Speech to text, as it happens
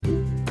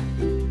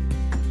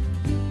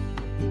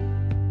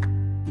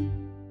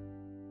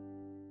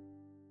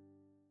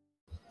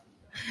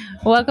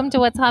Welcome to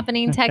What's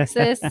Happening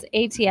Texas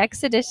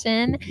ATX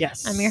edition.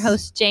 Yes. I'm your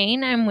host,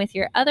 Jane. I'm with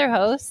your other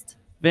host,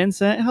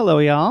 Vincent. Hello,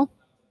 y'all.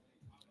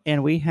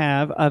 And we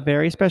have a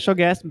very special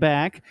guest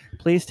back.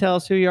 Please tell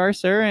us who you are,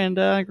 sir, and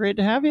great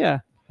to have you.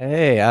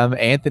 Hey, I'm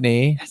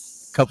Anthony.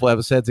 Yes. A couple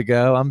episodes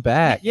ago, I'm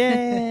back.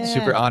 Yeah.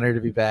 Super honored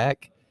to be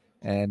back.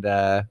 And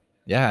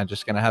I'm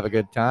just going to have a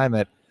good time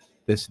at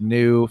this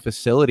new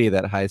facility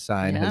that High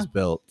Sign has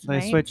built. They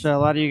Right. switched a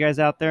lot of you guys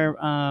out there.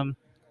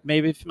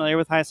 Maybe familiar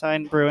with High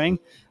Sign Brewing.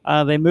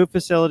 They moved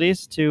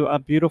facilities to a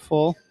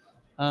beautiful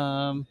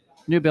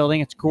new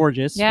building. It's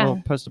gorgeous. Yeah.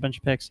 We'll post a bunch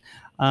of pics.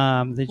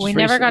 we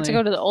never got to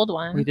go to the old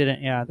one. We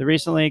didn't. Yeah, they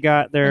recently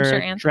got I'm sure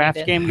their Anthony draft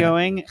did. game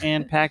going,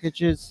 and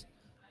packaged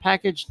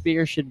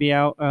beer should be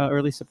out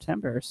early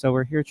September. So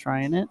we're here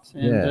trying it.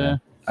 And, Yeah.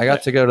 I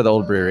got to go to the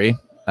old brewery.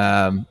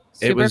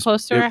 Super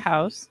close to our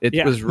house. It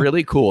Yeah. was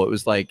really cool. It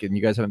was like, and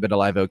you guys haven't been to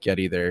Live Oak yet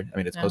either. I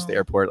mean, it's close to the No.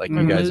 airport like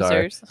We're you guys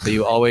losers. are. So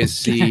you always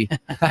see,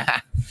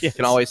 Yes. you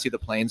can always see the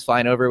planes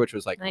flying over, which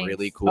was like Nice.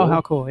 really cool. Oh,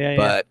 how cool! Yeah,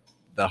 But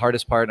the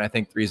hardest part, and I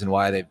think the reason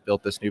why they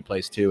built this new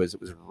place too, is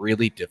it was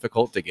really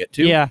difficult to get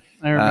to. yeah.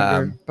 I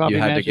remember. Bobby you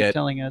had to Magic get-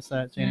 telling us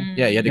that. Jane.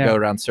 Yeah, you had to Yeah. go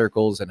around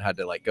circles and had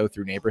to like go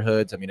through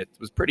neighborhoods. I mean, it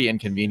was pretty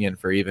inconvenient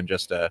for even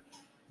just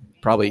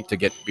probably to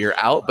get beer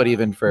out, but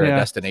even for Yeah. a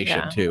destination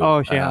Yeah. too.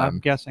 Oh, yeah. I'm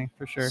guessing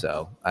for sure.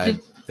 So I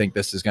think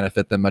this is going to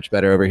fit them much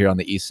better over here on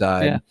the east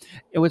side. Yeah.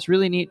 It was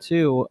really neat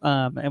too,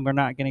 and we're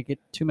not going to get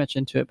too much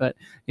into it, but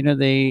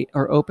they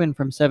are open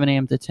from 7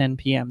 a.m. to 10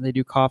 p.m. They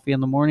do coffee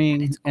in the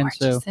morning, It's and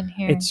gorgeous so in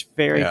here. it's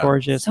very Yeah.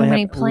 gorgeous. So they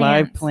many have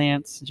live plants.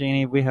 plants,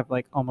 Janie. We have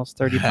like almost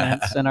 30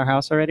 plants in our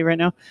house already right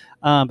now.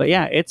 But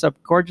yeah, it's a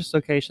gorgeous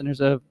location.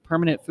 There's a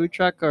permanent food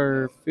truck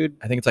or food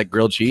I think it's like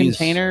grilled cheese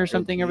container or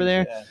something over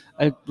there.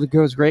 It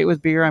goes great with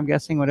beer, I'm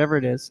guessing, whatever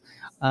it is.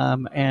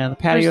 And the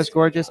patio There's is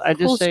gorgeous. I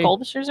cool just say,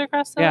 sculptures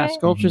across the yeah, way.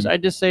 sculptures. Mhm. I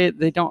just say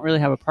they don't really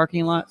have a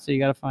parking lot, so you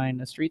got to find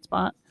a street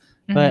spot.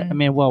 But I Mhm.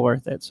 mean, well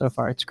worth it so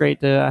far. It's great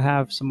to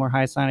have some more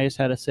High Sign. I just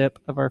had a sip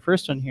of our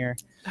first one here.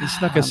 You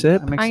snuck a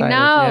sip. I'm I excited. know.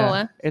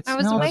 Yeah. It I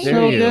was smells waiting.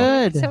 so you.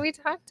 good. So we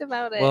talked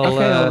about it. Well, Okay,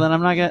 well uh, then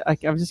I'm not gonna.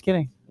 I'm just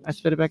kidding. I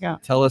spit it back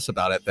out. Tell us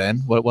about it then.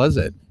 What was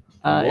it?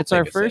 We'll It's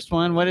our take a first sip.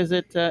 one. What is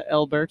it?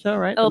 Alberto,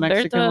 right? The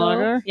Mexican Alberto,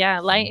 lager. yeah,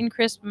 light and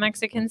crisp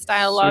Mexican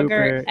style Super,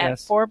 lager at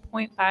yes.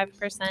 4.5%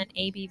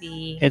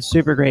 ABV. It's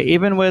super great,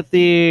 even with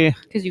the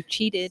Because you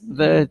cheated. the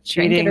Drank it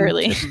cheating,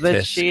 early. the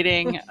Tisk.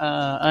 cheating,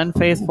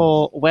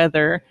 unfaithful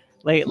weather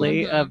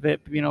lately Mhm. of it,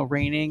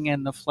 raining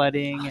and the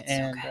flooding, Oh, it's so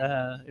and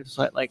good. it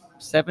was like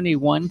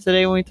 71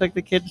 today when we took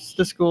the kids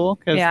to school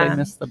because Yeah. they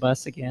missed the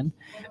bus again.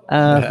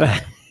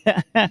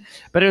 But,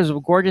 but it was a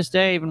gorgeous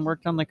day. Even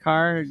worked on the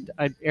car.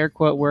 I air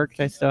quote worked.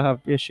 I still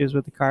have issues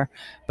with the car,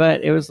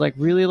 but it was like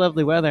really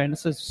lovely weather, and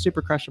this is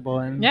super crushable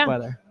in Yeah.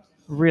 weather.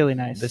 Really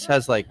nice. This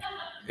has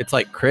it's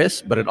like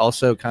crisp, but it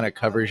also kind of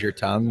covers your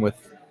tongue with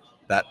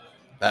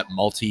that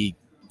malty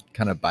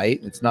kind of bite.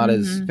 It's not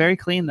as Mhm. very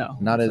clean though.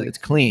 it's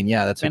clean.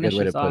 Yeah, that's a good way to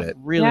finishes put off it.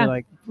 really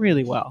Yeah.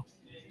 really well.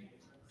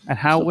 And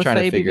how Still what's trying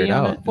the to ABV figure it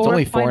on out. It's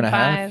only 4.5.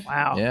 4.5.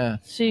 Wow. Yeah.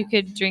 So you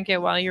could drink it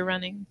while you're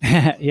running.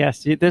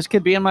 Yes, this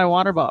could be in my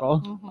water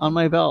bottle Mhm. on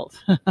my belt.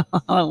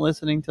 I'm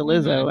listening to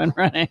Lizzo and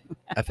running.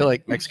 I feel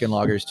like Mexican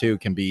lagers too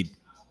can be,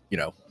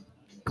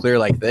 clear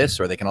like this,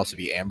 or they can also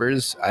be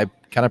ambers. I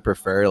kind of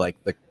prefer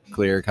like the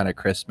clear kind of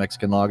crisp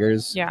Mexican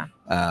lagers. Yeah.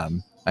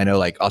 I know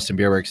like Austin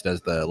Beer Works does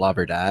the La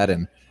Verdad,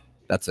 and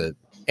that's a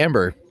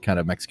amber kind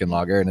of Mexican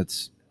lager, and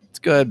it's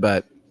good,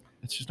 but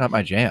it's just not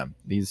my jam.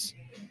 These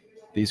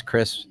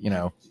crisp,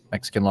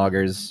 Mexican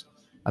lagers.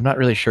 I'm not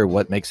really sure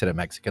what makes it a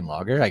Mexican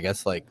lager. I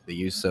guess like the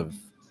use of,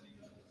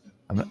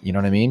 you know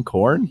what I mean,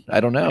 corn. I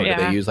don't know. Yeah,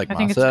 Do they use like I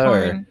think it's masa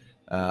corn.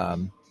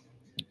 or?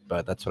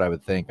 But that's what I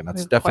would think, and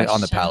that's have definitely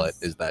on the palate.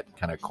 questions. Is that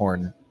kind of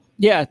corn?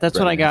 Yeah, that's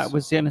what I got. Brilliance.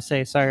 Was gonna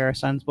say. Sorry, our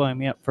son's blowing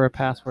me up for a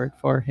password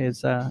for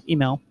his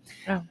email.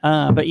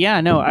 Oh. But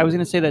yeah, no, I was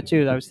gonna say that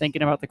too. I was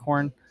thinking about the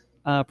corn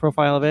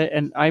profile of it,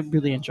 and I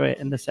really enjoy it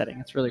in this setting.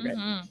 It's really great.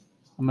 Mhm.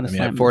 I'm gonna. I mean,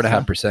 slam at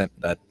this 4.5%.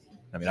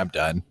 I'm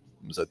done.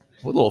 It was a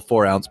little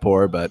 4-ounce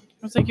pour, but I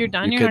was like, you're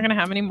done? You You're could- not going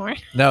to have any more?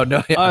 no.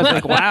 I was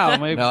like, wow, I'm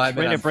No, I mean,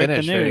 ready I'm to break the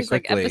finished very news. It's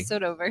like quickly.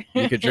 episode over.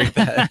 You could drink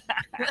that.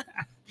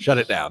 Shut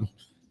it down.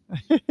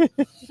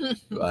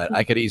 But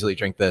I could easily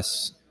drink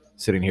this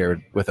sitting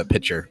here with a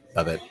pitcher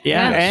of it.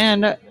 Yeah, Yeah.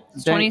 and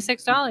It's they,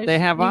 $26. they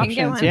have You can get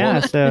options. one. Yeah,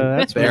 so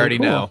that's They really already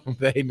cool. know.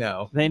 They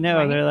know. They know.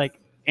 Right. They're like,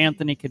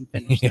 Anthony can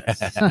finish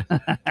this.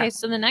 Okay,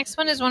 so the next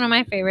one is one of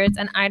my favorites,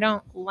 and I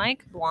don't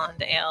like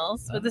blonde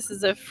ales, but this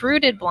is a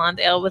fruited blonde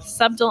ale with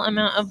subtle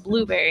amount of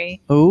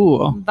blueberry,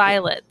 Ooh,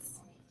 violets,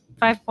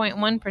 5.1%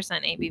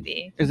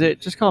 ABV. is it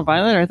just called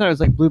Violet? Or I thought it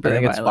was like I blueberry.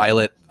 think it's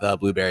Violet, the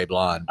blueberry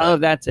blonde. Oh,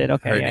 that's it.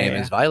 Okay, Her yeah, name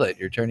yeah. is Violet.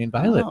 You're turning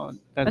Violet. Oh,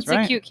 that's That's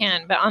right. a cute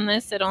can, but on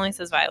this it only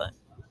says violet.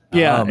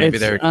 Yeah, Oh, maybe it's,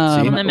 they're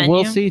On the menu?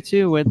 we'll see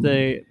too with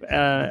the.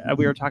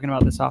 We were talking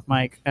about this off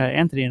mic,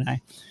 Anthony and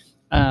I.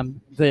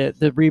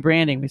 The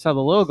rebranding. We saw the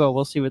logo.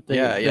 We'll see what the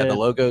the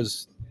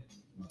logo's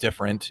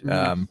different.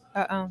 Mhm.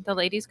 The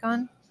lady's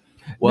gone.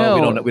 Well, No,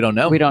 we don't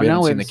know. we don't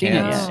know. haven't We seen the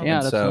haven't seen it cans. yet. Yeah,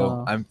 And that's so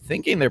all. I'm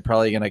thinking they're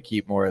probably going to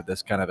keep more of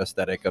this kind of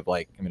aesthetic of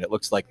like, I mean, it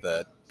looks like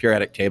the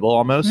Pure Table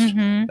almost.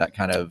 Mhm. That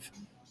kind of.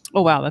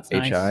 Oh wow, that's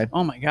nice. HI.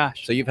 Oh my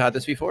gosh. So you've had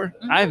this before?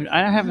 I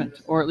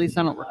haven't, or at least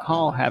I don't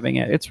recall having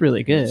it. It's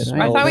really good. I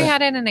I thought we Well,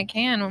 had it in a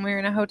can when we were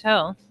in a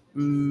hotel.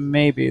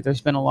 Maybe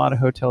there's been a lot of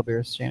hotel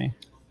beers, Janie.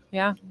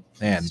 Yeah.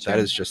 Man, That's that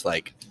true. is just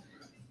like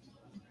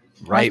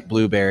ripe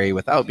blueberry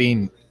without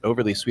being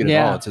overly sweet at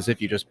Yeah. all. It's as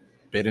if you just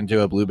bit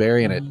into a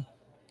blueberry and it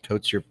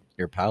coats your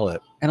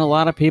palate. And a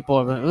lot of people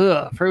are like,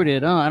 ugh,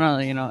 fruited. Oh, I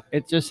don't,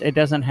 it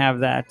doesn't have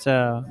that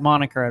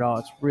moniker at all.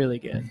 It's really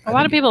good. A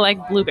lot of people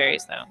like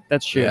blueberries though,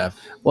 That's true. Yeah.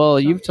 Well,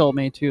 you've told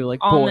me too, like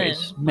All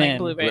boys, men like men,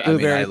 blueberries. I mean,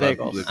 blueberry I love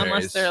bagels. blueberries.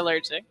 unless they're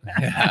allergic.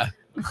 Yeah.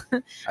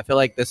 I feel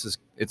like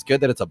it's good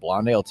that it's a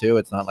blonde ale too.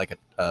 It's not like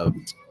a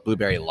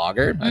blueberry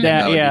lager. I think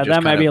That- would yeah, just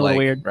that might kind be of a little like-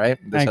 weird. Right?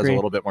 This has agree. a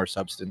little bit more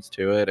substance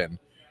to it and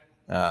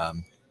a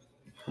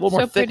little So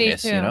more pretty,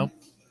 thickness, too. you know?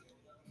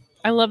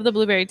 I love the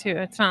blueberry too.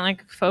 It's not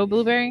like faux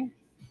blueberry.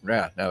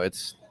 Yeah, no,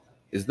 is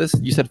this,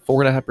 you said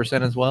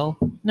 4.5% as well?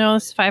 No,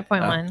 it's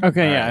 5.1.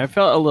 Okay, All yeah, right. I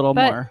felt a little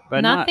But more,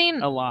 but nothing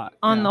not a lot.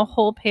 On yeah. the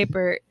whole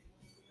paper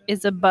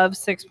is above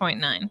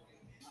 6.9.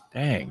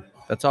 Dang,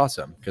 that's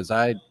awesome. Because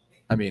I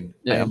mean,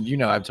 Yeah.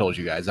 and I've told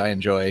you guys I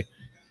enjoy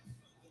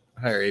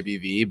higher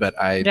ABV, but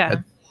I Yeah.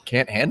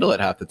 can't handle it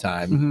half the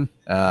time.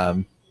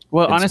 Mhm.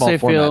 Well, in honestly, I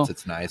small feel formats,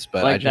 it's nice,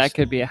 but like I just that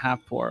could be a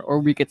half pour, or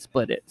we could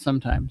split it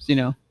sometimes.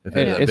 if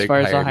it is a as big far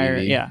as the higher higher,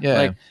 ABV, yeah,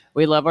 like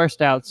we love our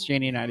stouts,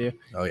 Janie and I do.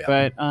 oh yeah,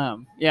 But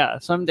yeah,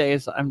 some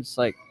days I'm just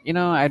like,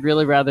 I'd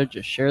really rather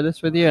just share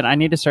this with you, and I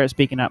need to start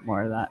speaking up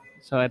more of that,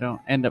 so I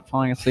don't end up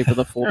falling asleep with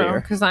a full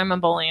beer. Because I'm a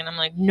bully and I'm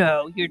like,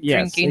 no, you're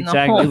Yes, drinking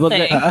exactly. the whole Well,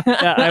 thing.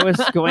 Yeah, I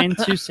was going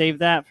to save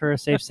that for a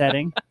safe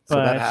setting, so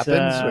but that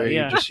happens where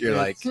yeah, you're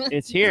like,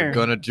 it's here. you're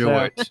gonna do So,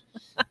 it.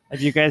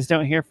 If you guys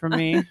don't hear from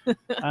me in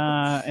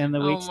the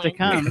Oh weeks my to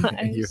come, God.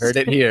 You heard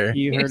it here.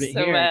 you You're heard it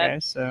so here, bad.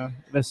 guys. So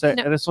this No.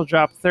 this will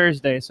drop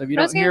Thursday. So if you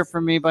I was don't hear gonna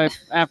from me by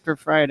after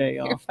Friday,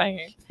 You're y'all.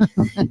 fired.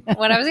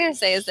 What I was going to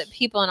say is that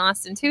people in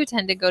Austin too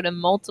tend to go to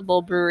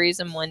multiple breweries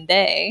in one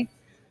day.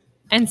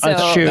 And so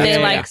That's true. they Yeah,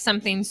 like yeah.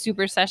 something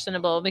super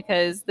sessionable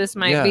because this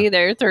might Yeah. be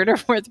their third or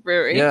fourth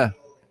brewery. Yeah,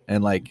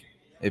 and like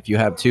if you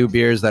have 2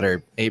 beers that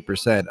are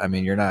 8%, I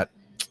mean, you're not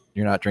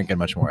drinking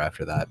much more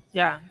after that.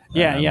 Yeah.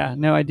 Yeah, Um, yeah.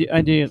 No, I do.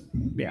 Yeah, You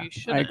I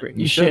shouldn't. agree.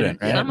 You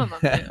shouldn't, right? Some of them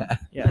do.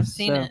 Yeah, I've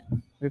seen so it.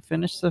 we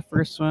finished the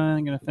first one.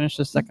 I'm gonna finish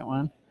the second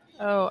one.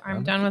 Oh,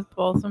 I'm done with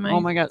both of my. Oh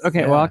my god. Okay,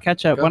 Yeah. well I'll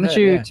catch up. Go Why don't ahead,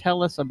 you yeah.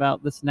 tell us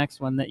about this next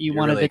one that you You're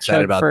wanted really to excited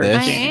chug about first? this,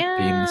 I am.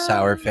 being a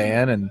sour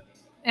fan, and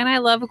And I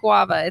love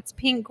guava. It's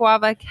pink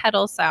guava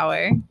kettle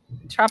sour,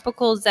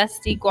 tropical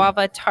zesty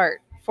guava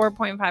tart,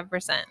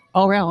 4.5%.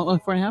 Oh, yeah, only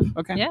 4.5.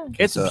 Okay. Yeah.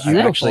 It's So I've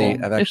beautiful. actually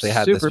It's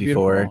had this super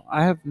before. beautiful.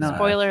 I have not.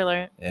 Spoiler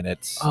alert. and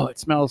it's Oh, it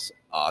smells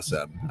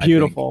awesome. I think.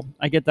 beautiful.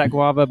 I get that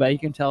guava, but you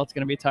can tell it's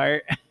gonna be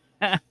tart.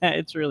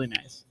 It's really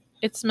nice.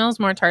 It smells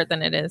more tart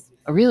than it is.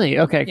 Oh, really?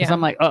 Okay, because Yeah. I'm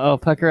like,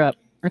 pucker up.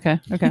 Okay.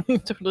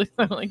 Totally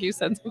sounded like you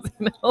said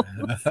something else.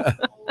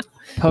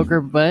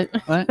 Poker butt.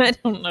 What? I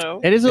don't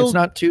know. It is a It's little.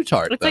 not too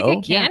tart It's though. like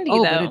a candy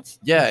Oh, but though. it's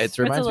Yeah, It's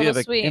it a reminds me of little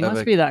a. sweet. it of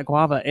must a- be that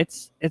guava.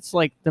 It's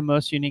like the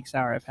most unique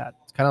sour I've had.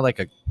 It's kind of like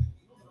a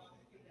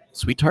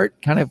sweet tart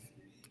kind of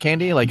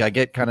candy. Like I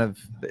get kind of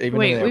even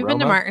Wait, in the we've been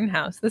to aroma. Martin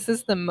House. This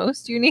is the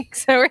most unique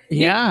sour.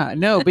 Yeah,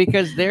 no,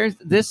 because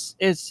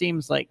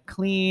seems like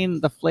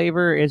clean. The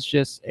flavor is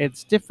just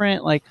it's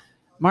different. Like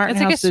Martin It's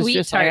like a House is sweet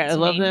just tart I to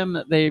love me.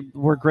 them. They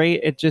were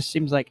great. It just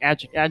seems like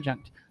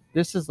adjunct.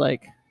 This is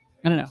like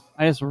I don't know.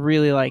 I just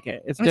really like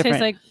it. It's It different.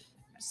 tastes like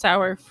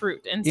sour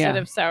fruit instead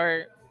Yeah. of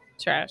sour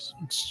trash.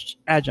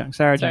 Adjunct,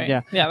 sour adjunct. Sorry.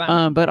 Yeah. Yeah. That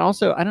one. But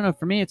also I don't know.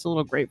 For me, it's a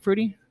little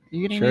grapefruity.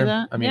 You getting any Sure. of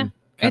that? I mean, Yeah.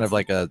 kind It's- of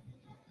like a.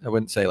 I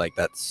wouldn't say like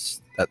that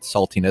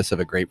saltiness of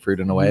a grapefruit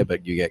in a Mm-hmm. way,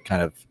 but you get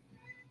kind of.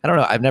 I don't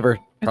know. I've never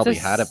probably a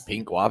had a s-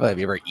 pink guava. Have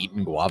you ever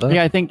eaten guava?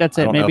 Yeah, I think that's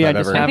I it. don't know Maybe if I I've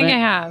just ever- I haven't. think I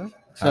have. Had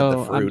So the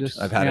I'm fruit.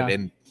 just- I've had yeah. it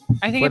in.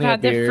 I think Plenty I've of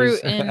had the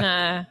fruit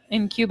beers.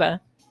 in Cuba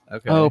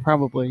Okay. Oh,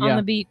 probably. on Yeah.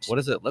 the beach. What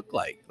does it look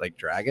like? Like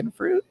dragon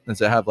fruit?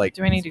 Does it have like?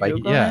 Do I need to spiky-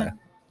 Google Yeah. it?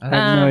 I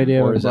have no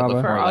idea Or what does it look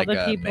guava. For more all like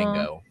the a people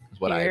mango?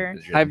 Is what I here.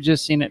 envision. I've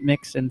just seen it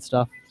mixed and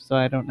stuff, so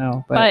I don't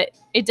know. But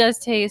it does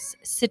taste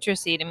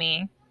citrusy to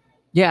me.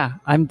 Yeah,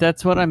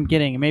 that's what I'm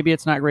getting. Maybe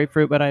it's not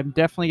grapefruit, but I'm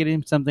definitely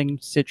getting something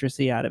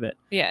citrusy out of it.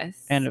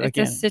 Yes. And it's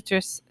again, a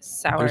citrus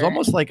sour. There's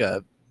almost like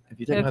a. If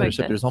you take They look another like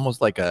sip, there's this.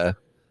 almost like a,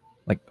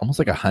 almost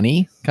like a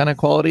honey kind of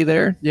quality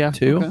there. Yeah,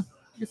 Too. okay. I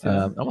can see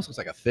that. It almost looks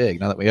like a fig.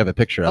 Now that we have a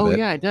picture of Oh it.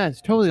 yeah, it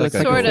does. Totally It's looks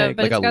like like Sort a of, fig.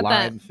 but like it's a got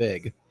that- lime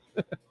fig.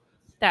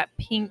 that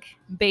pink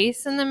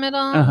base in the middle.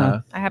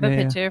 Uh-huh. I have a Yeah,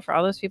 yeah. picture for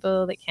all those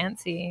people that can't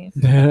see.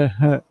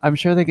 I'm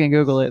sure they can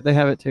Google it. They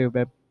have it too,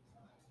 babe.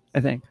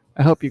 I think.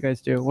 I hope you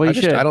guys do. Well, you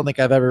should. I don't think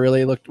I've ever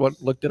really looked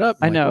it up.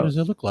 I I'm like, know. What does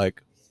it look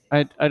like?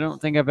 I don't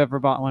think I've ever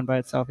bought one by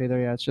itself either.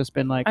 Yeah, it's just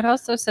been like. It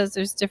also says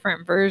there's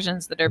different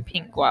versions that are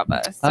pink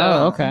guava. So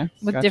Oh, okay.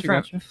 With Gotcha,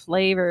 different gotcha.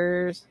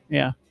 flavors.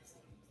 Yeah.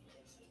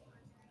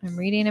 I'm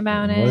reading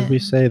about What did we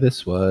it. say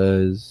this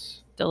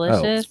was?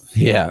 delicious.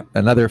 Yeah,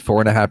 another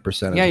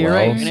 4.5%. Yeah, as you're well.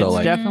 right. And So it's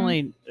like,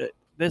 definitely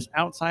this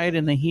outside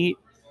in the heat.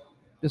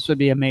 This would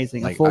be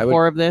amazing. Like, A full I would-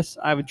 pour of this,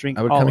 I would drink.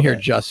 I would all come of here it.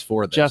 just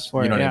for this. Just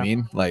for you know it, what yeah. I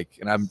mean? Like,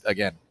 and I'm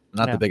again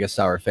not Yeah. the biggest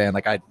sour fan.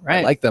 Like I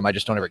Right. like them. I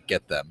just don't ever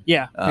get them.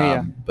 Yeah.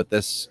 Yeah. But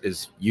this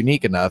is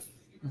unique enough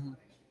Mhm.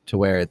 to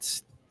where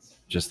it's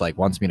just like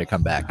wants me to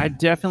come back. I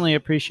definitely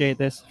appreciate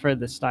this for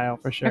this style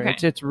for sure. Okay.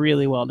 It's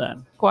really well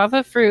done.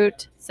 Guava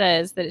fruit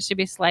says that it should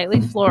be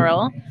slightly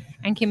floral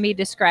and can be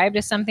described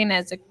as something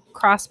as a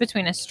cross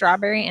between a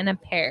strawberry and a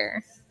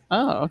pear.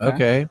 Oh, okay.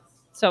 Okay.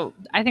 So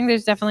I think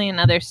there's definitely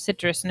another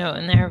citrus note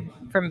in there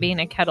from being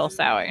a kettle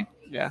sour.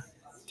 Yeah.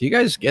 Do you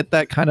guys get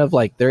that kind of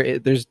like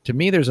there's to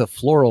me there's a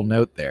floral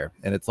note there,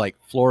 and it's like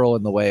floral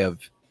in the way of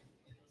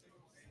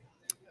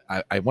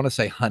I want to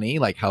say honey,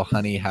 like how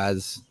honey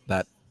has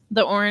that.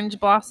 The orange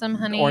blossom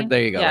honey. Or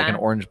there you go, like Yeah. an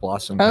orange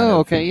blossom. kind Oh, of-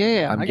 okay. Yeah.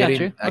 Yeah. I'm I getting.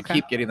 got you. I Okay.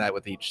 keep getting that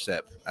with each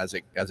sip as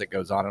it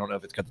goes on. I don't know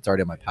if it's because it's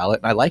already on my palate,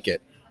 and I like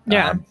it.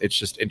 Yeah. It's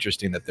just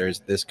interesting that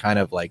there's this kind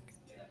of like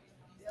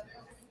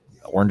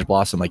orange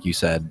blossom, like you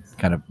said,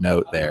 kind of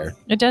note there.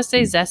 It does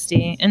say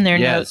zesty in their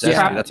Yeah, notes. zesty,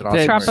 Yeah. that's an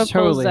awesome Tropical word.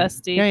 Totally.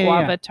 zesty Yeah, yeah,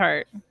 guava yeah.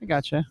 tart. I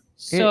gotcha.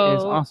 So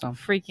is awesome.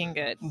 freaking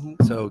good.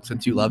 So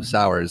since you love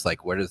sours,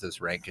 like where does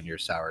this rank in your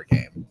sour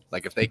game?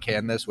 Like if they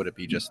can this, would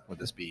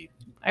this be?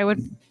 I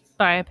would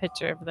buy a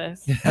picture of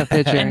this A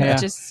picture. and Yeah.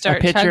 just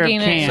start picture of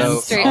chugging it cans. So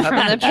straight I'll from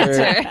have the a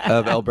picture picture.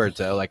 of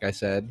Alberto, like I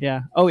said.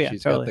 Yeah. Oh yeah.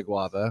 She's Totally. got the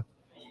guava.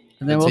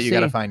 And then so we'll you see.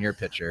 got to find your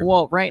picture.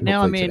 Well, right now,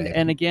 I hopefully mean, today.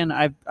 and again,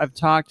 I've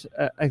talked.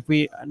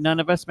 None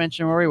of us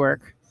mentioned where we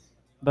work,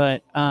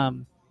 but where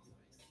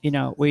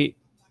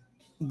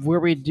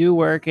we do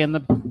work in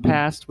the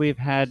past, we've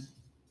had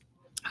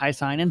High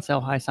Sign and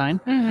sell High Sign.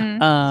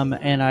 Mhm.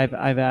 And I've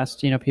asked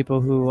people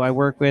who I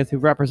work with who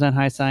represent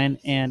High Sign,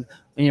 and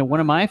one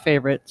of my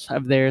favorites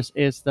of theirs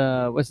is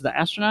the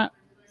astronaut.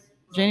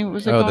 Janie, what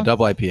was it the called?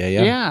 double IPA,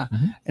 yeah. Yeah.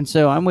 Mhm. And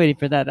so I'm waiting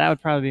for that. That would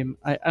probably be.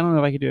 I don't know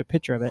if I could do a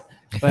picture of it,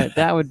 but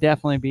that would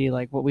definitely be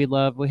like what we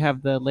love. We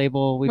have the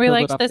label. We We pulled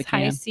liked it off this the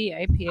can. high C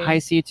IPA. High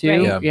C too.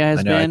 Right. Yeah, has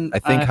I know. been. I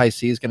think High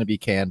C is going to be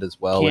canned as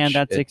well. canned, which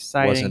that's it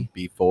exciting. Wasn't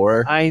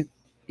before.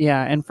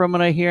 And from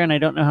what I hear, and I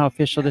don't know how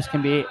official this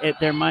can be,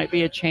 there might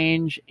be a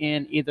change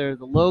in either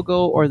the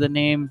logo or the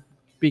name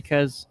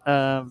because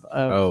of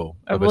of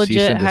a a cease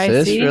legit and High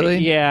desist, C? really?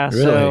 yeah.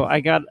 Really? So I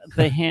got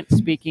the hint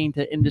speaking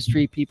to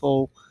industry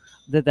people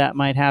that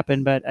might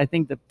happen, but I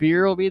think the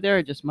beer will be there.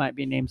 It just might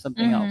be named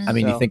something Mhm. else. I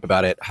mean, you So- think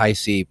about it. High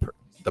C,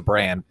 the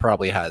brand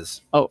probably has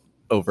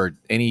over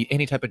any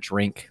type of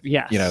drink.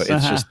 yes, It's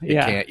just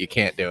you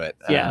can't do it.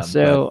 Yeah, But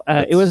so it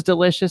it's- was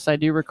delicious. I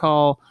do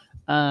recall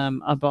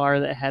a bar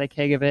that had a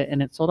keg of it,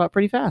 and it sold out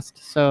pretty fast.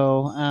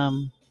 So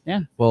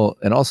well,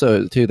 and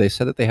also too, they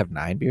said that they have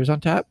 9 beers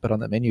on tap, but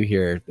on the menu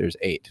here there's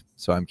 8.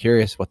 So I'm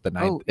curious what the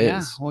ninth yeah,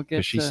 is. we'll get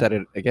Because she to- said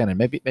it again, and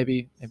maybe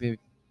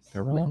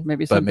they're wrong.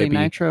 maybe but something maybe-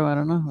 nitro. I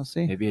don't know. We'll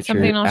see. Maybe it's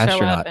Something your will show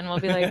astronaut. up and we'll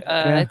be like,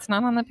 Yeah. it's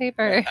not on the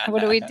paper.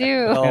 What do we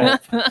do? Well, I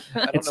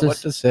don't It's know a what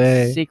to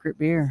say. Secret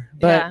beer.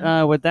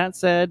 But with that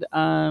said,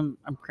 I'm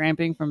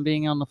cramping from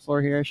being on the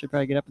floor here. I should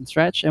probably get up and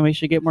stretch, and we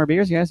should get more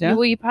beers, guys. Yeah.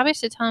 Well, you probably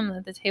should tell them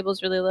that the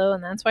table's really low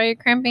and that's why you're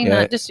cramping, Yeah.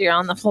 not just you're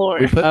on the floor.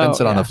 We put Oh,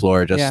 Vincent on yeah. the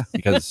floor just Yeah.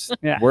 because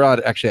Yeah. we're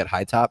actually at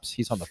High Tops.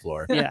 He's on the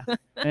floor. Yeah.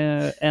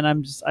 And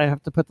I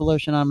have to put the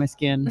lotion on my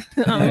skin,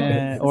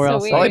 Oh, or so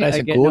else weird. Probably nice I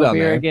and get cool no down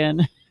beer there.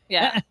 again.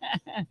 Yeah.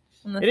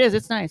 On the It is.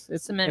 It's nice.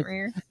 It's cement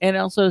rear. And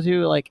also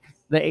too, like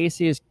the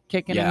AC is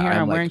kicking Yeah, in here.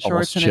 I'm, I'm like, wearing shorts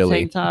almost and chilly. a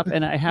tank top,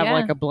 and I have Yeah.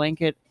 like a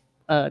blanket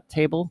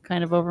table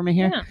kind of over me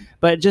here. Yeah.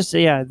 But just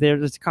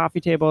there's a coffee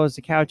table, there's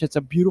a couch. It's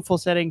a beautiful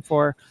setting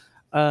for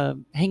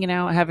hanging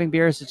out, having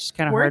beers. It's just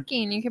kind of hard.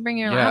 Working. You can bring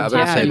your Yeah, I laptop was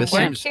gonna say and this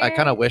work seems. I here.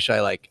 kind of wish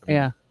I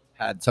Yeah.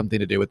 had something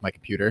to do with my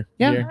computer.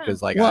 Yeah.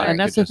 because like Well, I and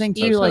that's could the thing,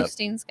 just too, post like, up.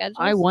 posting schedules.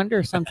 I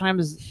wonder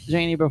sometimes,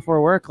 Janie,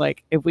 before work,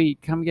 like if we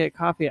come get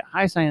coffee at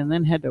High Sign and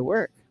then head to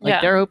work. Like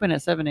Yeah. they're open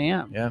at 7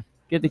 a.m. Yeah.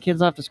 Get the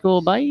kids off to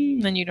school. Bye.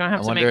 Then you don't I have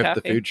to wonder make if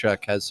coffee. the food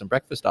truck has some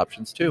breakfast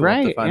options too. We'll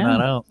have to Right, find yeah.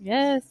 that out.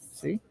 Yes.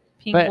 See?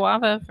 Pink But-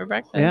 guava for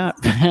breakfast. Yeah.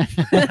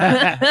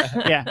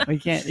 Yeah, we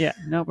can't. Yeah,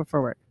 no,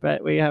 before work.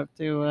 But we have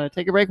to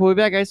take a break. We'll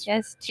be back, guys.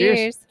 Yes.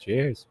 Cheers. Cheers.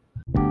 Cheers.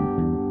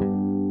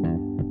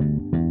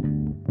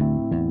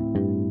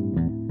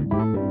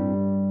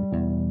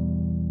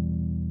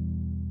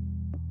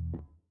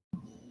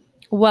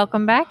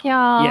 Welcome back,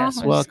 y'all.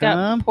 Yes, We just got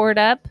welcome. poured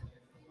up.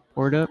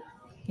 Poured up.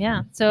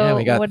 Yeah. So Yeah,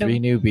 we got what do 3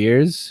 new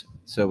beers.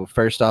 So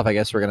first off, I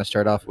guess we're gonna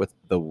start off with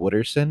the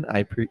Wooderson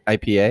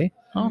IPA.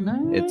 Oh,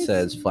 nice. It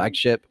says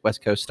flagship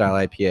West Coast style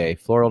IPA,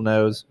 floral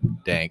nose,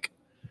 dank.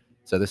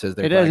 So this is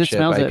their It is. It flagship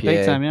smells IPA. it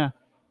big time. Yeah.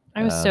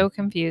 I was so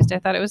confused. I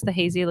thought it was the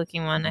hazy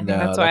looking one. I think No,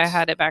 that's why I that's-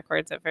 had it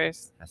backwards at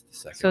first. That's the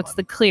second So it's one.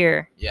 the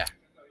clear. Yeah.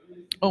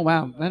 Oh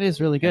wow, that is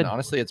really good. And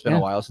honestly, it's been Yeah.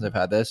 a while since I've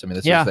had this. I mean,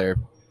 this Yeah. is their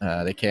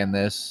they can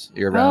this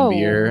year-round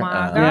beer.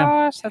 my Um, Yeah.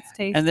 gosh, that's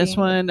tasty. And this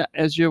one,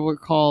 as you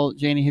recall,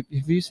 Janie, have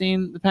you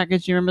seen the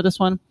package? Do you remember this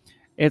one?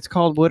 It's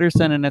called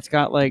Wooderson, and it's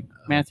got like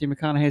Matthew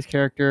McConaughey's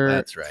character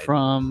That's right.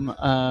 from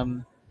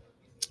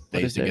what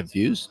Dazed is and it?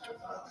 Confused.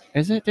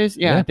 Is it?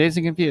 Yeah. Dazed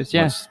and Confused.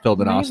 Yeah. Was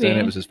filmed in Austin. Maybe.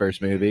 It was his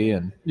first movie,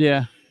 and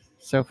Yeah.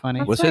 So funny.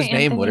 That's was right, his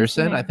name Anthony Wooderson?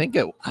 Stewart. I think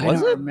it I was.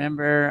 don't It?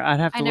 remember.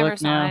 I'd have to I never look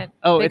saw now. it.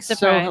 Oh, Big it's so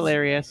surprise.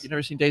 hilarious. You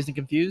never seen Dazed and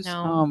Confused?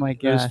 No. Oh my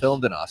It was gosh.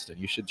 filmed in Austin.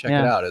 You should check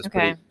Yeah. it out. It was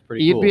Okay.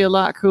 pretty You'd cool. be a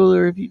lot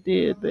cooler if you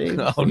did, babe.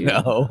 Oh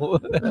no!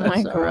 I'm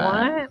like, That's all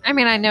right. what? I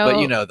mean, I know.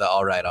 But you know the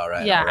all right, Yeah, all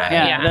right.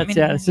 Yeah, that's-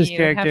 that's his you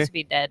character. have to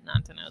be dead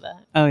not to know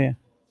that. Oh yeah.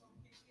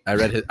 I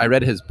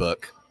read his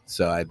book,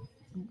 so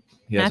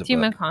he has Matthew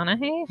a book.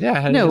 McConaughey.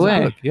 Yeah, No he has way.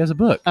 A book. He has a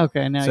book.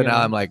 Okay. Now. So you're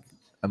now right.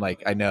 I'm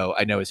like I know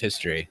his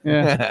history.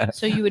 Yeah.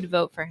 So you would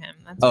vote for him?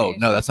 That's what Oh you're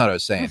no, that's not what I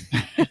was saying.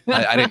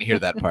 I didn't hear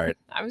that part.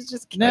 I was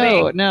just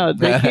kidding. No.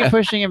 They keep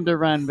pushing him to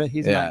run, but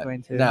he's Yeah. not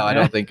going to. No, I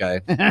don't think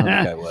I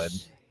would.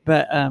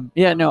 But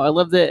yeah, no, I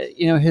love that.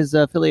 His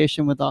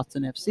affiliation with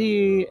Austin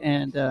FC,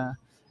 and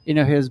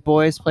his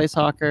boys play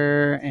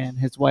soccer, and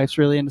his wife's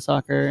really into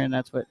soccer, and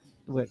that's what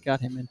got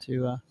him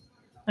into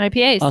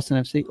IPAs. Austin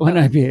FC. One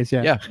IPAs,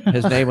 yeah. Yeah,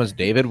 his name was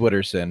David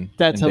Wooderson.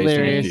 That's in Dazed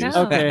and hilarious. There you Confused.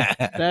 go.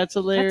 Okay, that's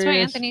hilarious. That's why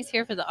Anthony's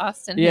here for the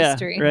Austin Yeah,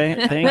 history. right.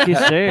 Thank you,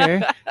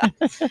 sir.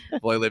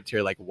 Boy lived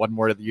here like one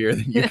more year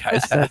than you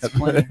guys have. That's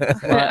plenty.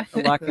 A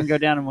lot can go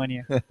down in 1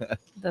 year.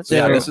 That's So,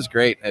 yeah, true. this is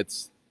great.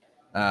 It's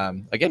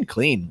again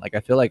clean. Like I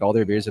feel like all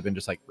their beers have been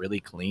just like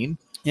really clean.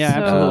 Yeah, So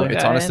absolutely. good.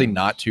 It's honestly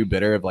not too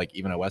bitter of like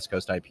even a West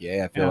Coast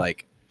IPA. I feel Yeah.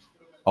 like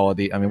all of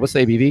the. I mean, what's the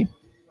ABV?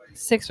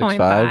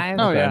 6.5.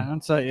 Oh Okay. yeah,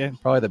 that's yeah.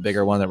 Probably the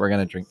bigger one that we're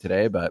gonna drink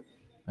today, but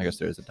I guess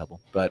there is a double.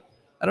 But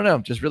I don't know,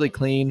 just really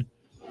clean.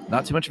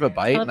 Not too much of a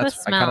bite. I love And the that's,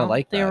 I smell, kind of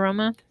like the that.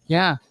 aroma.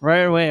 Yeah, right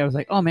away I was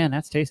like, "Oh man,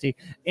 that's tasty."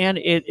 And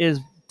it is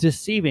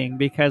deceiving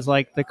because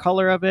like the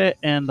color of it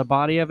and the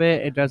body of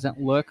it, it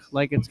doesn't look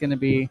like it's going to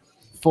be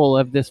full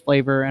of this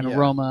flavor and Yeah.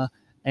 aroma,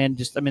 and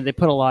just they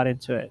put a lot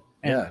into it.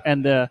 And Yeah.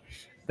 and the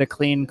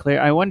clean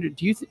clear. I wonder,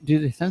 do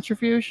they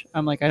centrifuge?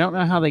 I'm like, I don't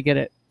know how they get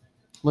it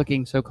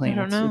looking so clean. I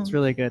don't know. It's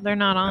really good. They're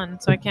not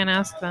on, so I can't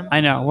ask them. I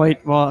know. Wait,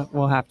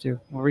 we'll have to.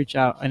 We'll reach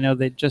out. I know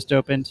they just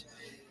opened.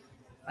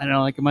 I don't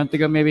know, like a month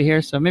ago, maybe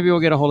here. So maybe we'll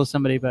get a hold of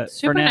somebody. But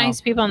Super for now,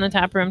 nice people in the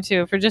tap room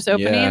too. For just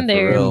opening, Yeah, for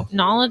they're real.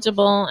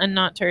 knowledgeable and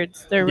not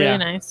turds. They're Yeah. really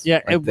nice.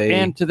 yeah. Like they-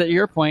 and to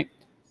your point,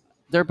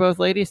 they're both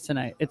ladies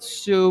tonight. It's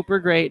super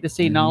great to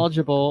see Mhm.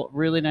 knowledgeable,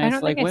 really nice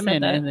don't like think I said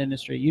women that. in the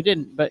industry. You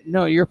didn't, but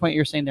no, your point,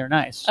 you're saying they're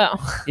nice. Oh,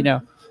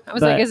 I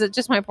was But- like, is it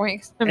just my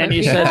point? 'Cause I'm And a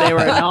you female. said they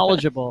were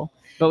knowledgeable,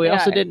 but we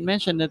also Yeah. didn't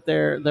mention that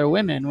they're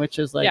women, which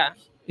is like yeah,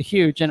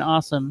 huge and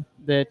awesome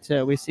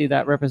that we see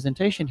that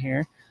representation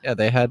here. Yeah,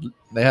 they had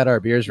our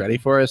beers ready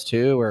for us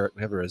too.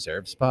 We have a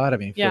reserved spot. I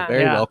mean, feel Yeah.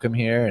 very Yeah. welcome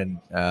here, and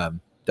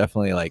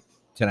definitely like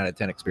 10 out of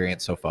 10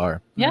 experience so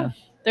far. yeah.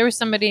 There was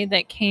somebody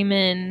that came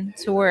in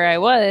to where I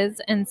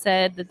was and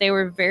said that they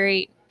were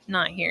very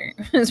not here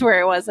is where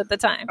I was at the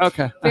time.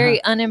 Okay.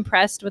 Very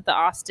unimpressed with the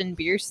Austin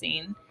beer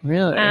scene.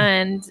 Really.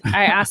 And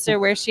I asked her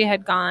where she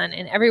had gone,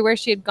 and everywhere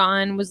she had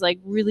gone was like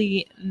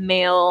really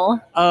male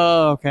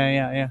Oh, okay.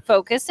 Yeah.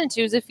 focused. And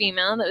she was a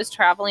female that was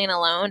traveling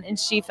alone, and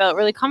she felt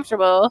really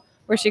comfortable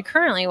where she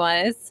currently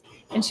was.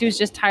 And she was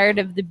just tired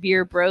of the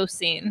beer bro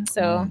scene.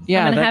 So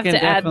Yeah, I'm that gonna have can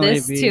to add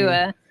this definitely be-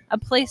 to a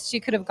place she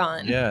could have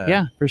gone.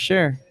 Yeah, for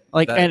sure.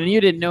 Like, That- and you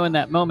didn't know in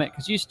that moment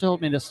because you told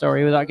me the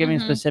story without giving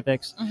Mhm.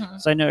 specifics, Mhm.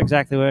 so I know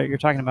exactly what you're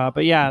talking about.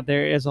 But yeah,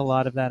 there is a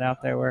lot of that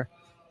out there where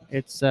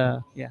it's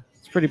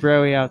it's pretty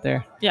broy out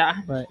there, Yeah.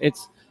 but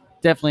it's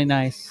definitely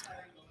nice.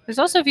 There's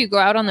also, if you go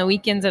out on the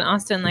weekends in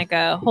Austin, like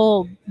a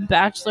whole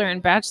bachelor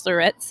and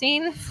bachelorette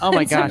scene. Oh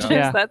my And gosh, sometimes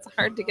yeah. that's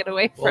hard to get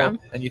away Well, from.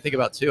 and you think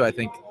about too, I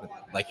think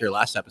like your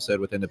last episode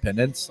with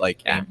Independence,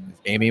 like Yeah.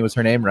 Amy was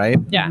her name, right?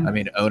 Yeah. I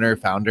mean, owner,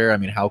 founder. I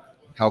mean, how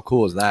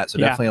cool is that? So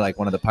Yeah. definitely like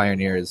one of the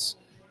pioneers,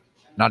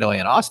 not only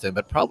in Austin,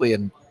 but probably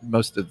in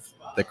most of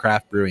the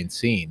craft brewing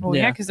scene. Well,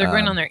 yeah, Yeah. because they're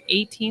going Um, on their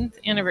 18th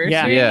anniversary.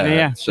 Yeah, Yeah,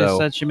 yeah. She so-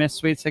 said she missed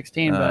Sweet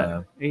 16,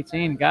 Uh, but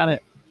 18 got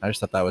it. I just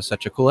thought that was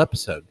such a cool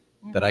episode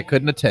that I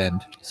couldn't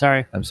attend.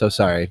 Sorry, I'm so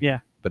sorry. Yeah.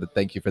 But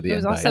thank you for the It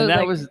was invite. also- and that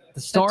like, was the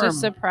Such storm. a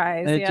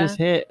surprise. It yeah. just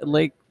hit.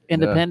 Lake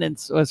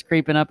Independence was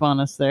creeping up on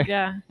us there.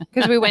 Yeah,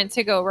 because we went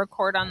to go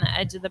record on the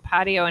edge of the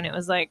patio, and it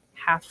was like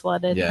half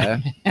flooded. Yeah.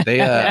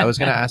 They I was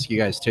gonna ask you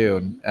guys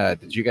too.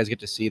 Did you guys get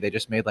to see they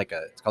just made like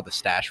it's called the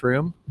stash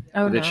room?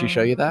 Oh, Did no. she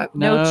show you that?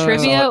 No, No.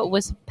 trivia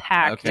was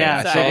packed. Okay. Yeah,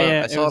 I saw, inside.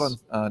 trivia, I it saw it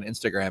was- on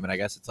Instagram, and I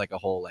guess it's like a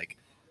whole like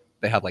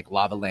they have like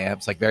lava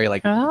lamps, like very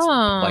like Oh. it's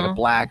like a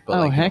black, but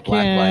Oh, like heck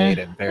black yeah. light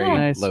and very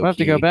Nice. low We'll have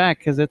to go key. back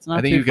because it's not.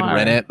 I think too you can far.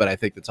 rent it, but I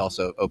think it's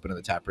also open in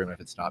the tap room if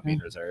it's not being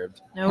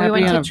reserved. No, we Happy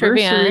went to anniversary,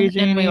 trivia, and we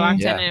Jamie.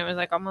 walked Yeah. in, and it was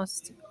like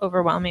almost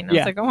overwhelming. I Yeah.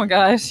 was like, oh my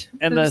gosh.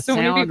 And the there's so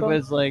many sound people.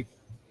 was like,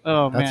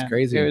 oh That's man,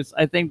 crazy. It was.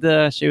 I think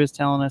she was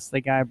telling us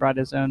the guy brought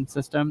his own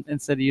system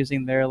instead of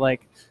using their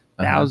like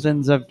Uh-huh.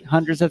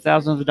 hundreds of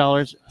thousands of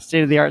dollars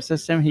state of the art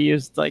system. He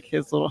used like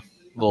his little,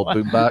 Little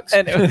boombox.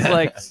 and it was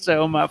like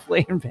so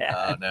muffly and oh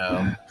bad.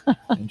 no.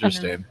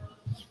 Interesting.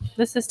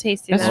 This is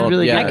tasty. That's though.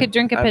 really I good. could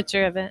drink a I-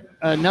 picture of it.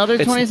 Another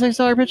It's-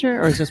 $26 picture,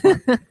 or is this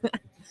one?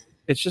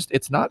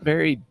 It's not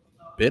very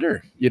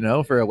bitter,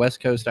 for a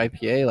West Coast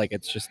IPA. Like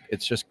it's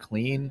just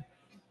clean.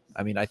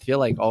 I mean, I feel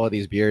like all of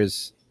these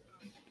beers,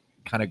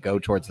 kind of go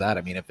towards that.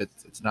 I mean, if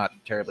it's not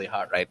terribly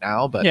hot right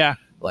now, but Yeah.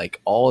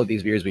 like all of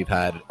these beers we've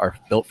had are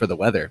built for the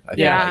weather. I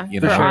feel Yeah, like, you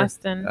for know,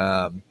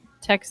 Austin,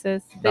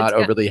 Texas. not It's got-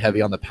 overly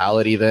heavy on the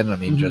palate even. I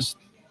mean, Mhm.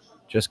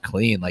 just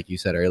clean, like you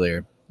said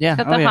earlier. Yeah.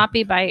 got Oh, the yeah.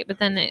 hoppy bite, but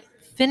then it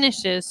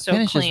finishes so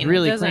Finish clean. is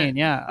really It doesn't clean.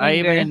 Yeah. I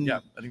linger. even Yeah,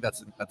 I think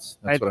that's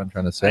I- what I'm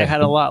trying to I say.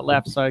 had a lot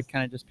left, so I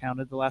kind of just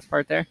pounded the last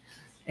part there,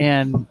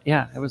 and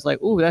yeah, it was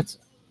like, ooh, that's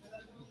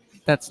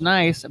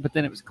nice, but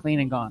then it was clean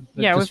and gone.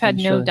 It Yeah, just we've had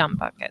been no chilly. dump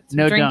buckets.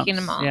 No We're drinking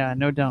dumps. them all. Yeah,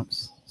 no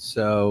dumps.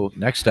 So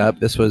next up,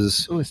 this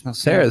was Ooh, it smells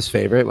Sarah's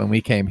favorite when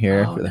we came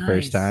here Oh, for the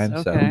first nice. time.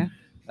 Okay.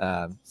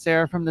 So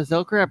Sarah from the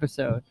Zilker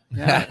episode.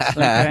 Yeah.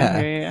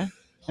 Okay. Yeah.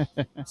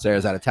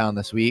 Sarah's out of town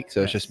this week,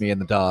 so it's just me and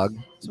the dog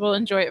So we'll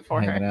enjoy it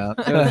for hanging her.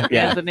 out. So it's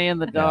yeah, Anthony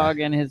and the dog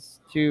and his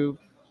 2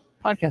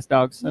 podcast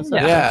dogs. That's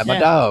Yeah. it. yeah, my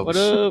dogs. What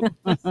up?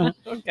 Oh,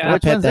 Which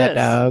God. one's this?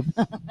 dog.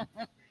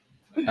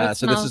 It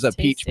So this is a smells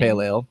peach tasty.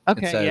 pale ale.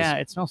 Okay, It says yeah,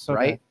 it smells so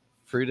bright,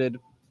 fruited,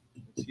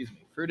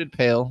 fruited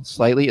pale,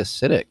 slightly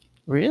acidic. good.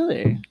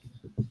 Really?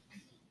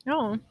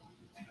 Oh,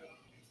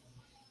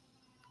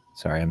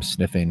 Sorry, I'm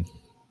sniffing,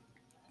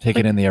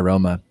 taking in the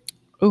aroma.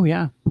 Oh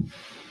yeah.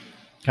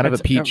 Kind of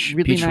It's a peach,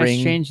 really peach nice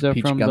ring, change though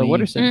peach from the gummy.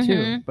 Wooderson too,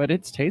 Mhm. but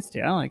it's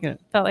tasty. I like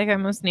it. felt like I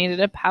almost needed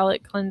a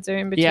palate cleanser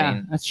in between.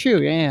 Yeah, that's true.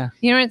 Yeah,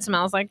 You know what it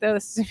smells like though?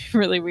 This is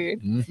really weird.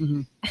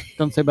 yeah.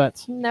 Don't say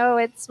butts. No,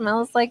 it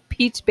smells like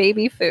peach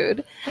baby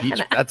food.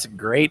 Peach, that's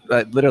great.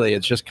 Literally,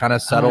 it's just kind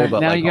of subtle, but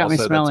now like you got me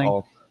also smelling. that's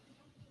all.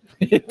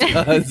 It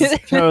does.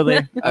 Totally.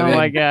 I Oh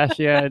my mean- gosh,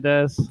 yeah, it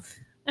does.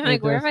 I'm It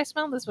like, where does. have I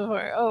smelled this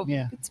before? Oh,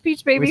 Yeah. it's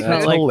peach baby We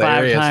smelled food, like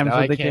Hilarious. 5 times Now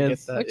with I the can't get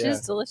kids. that, which yeah.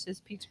 is delicious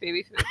peach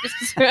baby food.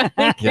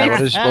 Yeah,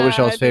 what is I y'all's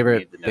didn't favorite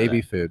need to know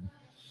baby that. food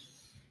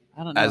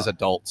I don't know. as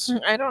adults?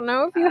 I don't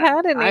know if you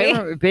had any. I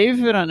remember, baby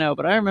food, I don't know,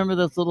 but I remember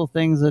those little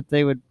things that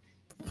they would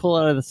pull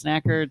out of the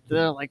snacker.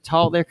 They're like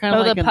tall. They're kind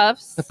of Oh, like the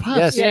puffs. the puffs.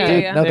 Yes, Yeah,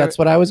 dude. yeah. No, They that's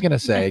what I was gonna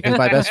say because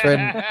my best friend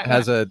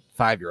has a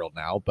 5-year-old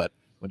now, but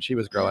when she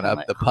was growing Oh, up,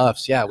 my- the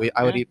puffs. Yeah, I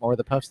would Yeah. eat more of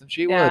the puffs than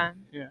she Yeah.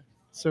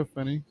 So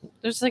funny.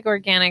 There's like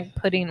organic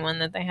pudding one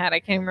that they had. I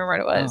can't remember what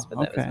it was, Oh, but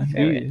that was my okay.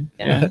 favorite.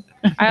 Yeah.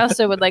 I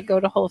also would like go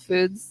to Whole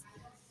Foods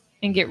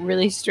and get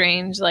really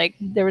strange. Like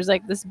there was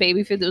like this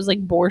baby food that was like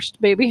borscht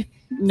baby,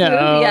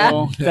 No,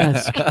 Yeah.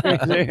 that's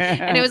crazy.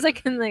 and it was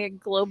like in the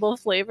global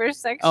flavors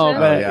section. Oh, would.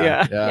 but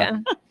yeah. yeah.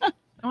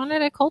 I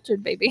wanted a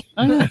cultured baby.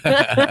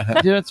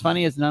 Dude, what's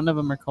funny is none of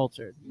them are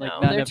cultured. Like No,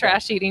 none they're of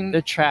trash eating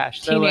They're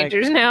trash. They're like,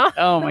 teenagers now.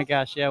 oh my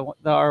gosh, yeah.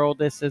 Our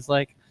oldest is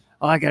like,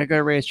 oh, I gotta go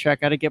to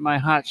racetrack. Gotta get my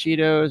hot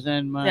Cheetos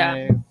and my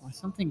Yeah.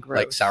 something gross,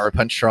 Like Sour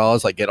Punch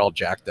straws, like get all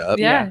jacked up.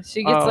 Yeah,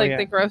 she gets Oh, like yeah.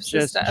 the grossest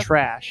just stuff.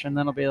 trash, and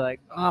then it'll be like,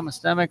 oh, my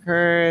stomach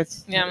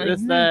hurts. Yeah, I'm like,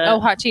 this, that. oh,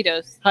 hot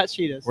Cheetos. hot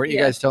Cheetos. Weren't you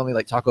Yeah. guys telling me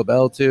like Taco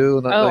Bell too?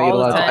 And Oh, they eat a all the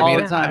lot of- time. I mean,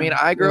 All the time. I mean,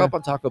 I grew Yeah. up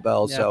on Taco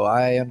Bell, so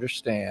I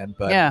understand.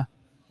 But yeah.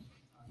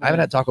 I haven't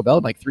had Taco Bell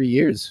in like 3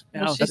 years.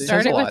 Yeah, Well, oh, she see.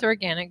 started That's a with lot.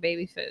 organic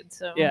baby food,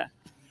 so Yeah.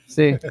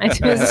 See, I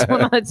just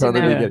want to let you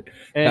Probably know. Yeah. good.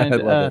 and I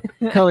love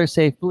color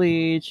safe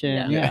bleach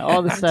and Yeah. yeah,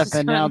 all the It's stuff, just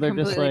and now gone they're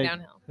just completely like,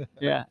 downhill.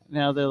 yeah,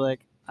 now they're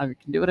like, I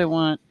can do what I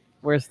want.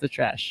 Where's the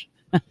trash?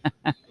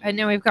 I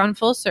know we've gone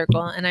full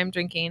circle, and I'm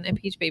drinking a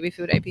peach baby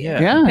food IPA. Yeah.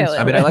 Yeah, Pale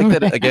ale. I mean, I like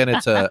that. Again,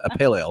 it's a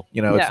pale ale.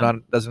 You know, it's Yeah.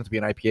 not doesn't have to be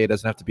an IPA. It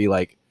doesn't have to be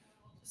like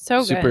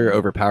So super good.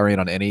 overpowering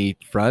on any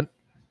front.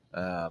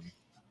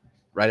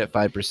 Right at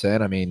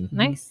 5%. I mean,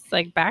 Nice,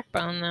 like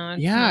backbone though.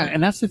 It's Yeah, not-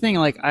 and that's the thing.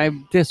 Like,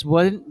 this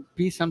wouldn't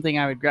be something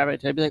I would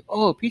gravitate to. I'd be like,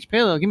 oh, peach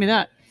pale ale, give me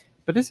that.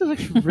 But this is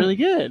actually really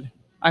good.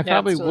 I Yeah,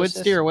 probably it's would delicious.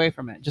 steer away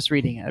from it. Just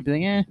reading it, I'd be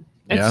like, eh.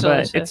 Yeah. it's But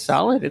delicious. it's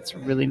solid. It's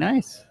really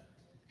nice.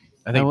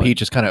 I think would-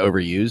 peach is kind of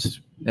overused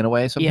in a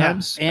way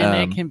sometimes. Yeah,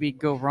 and it can be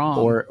go wrong.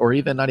 or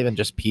even not even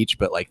just peach,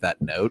 but like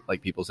that note,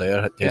 like people say,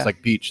 oh, it tastes Yeah.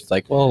 like peach. It's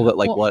like, well,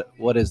 like Well-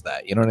 what is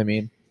that? You know what I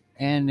mean?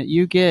 and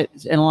you get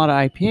in a lot of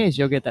IPAs,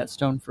 you'll get that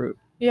stone fruit.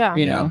 Yeah.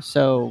 You Yeah. know,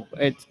 so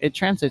it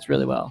translates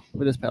really well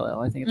with this pale ale.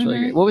 I think it's really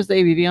Mhm. great. What was the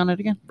ABV on it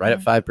again? Right at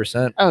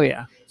 5%. Oh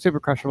yeah, super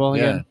crushable.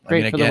 Yeah. Yeah,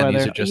 great I mean, for again, the these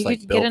weather. are just you like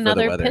could built get for the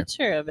another weather.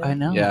 picture of it. I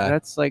know. Yeah.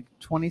 That's like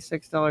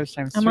 $26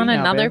 times I'm 3 on now,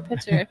 another babe.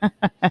 picture.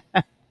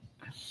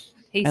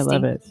 Tasty. I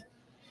love it.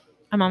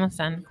 I'm almost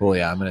done. Cool.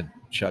 Yeah, I'm gonna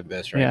chug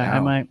this right yeah, now. I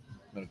might.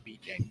 I'm gonna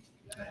beat Jane.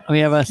 We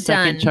have a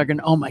second Done. chugging.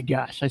 Oh my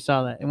gosh, I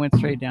saw that. It went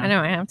straight down. I know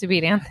I have to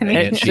beat Anthony.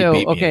 Yeah, she So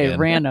beat me okay, again.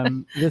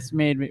 random. This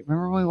made me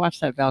remember when we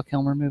watched that Val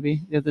Kilmer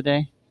movie the other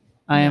day.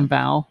 I Am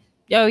Val,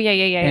 Oh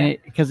yeah.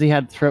 because he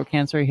had throat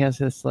cancer. He has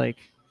this like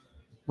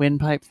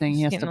windpipe thing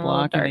he It's has to getting a little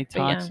block, and he dark, but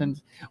yeah. talks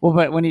and well.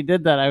 But when he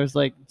did that, I was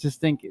like, just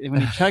think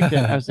when he chugged it,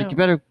 I was like, you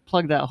better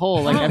plug that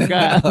hole. Like I've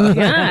got, Oh,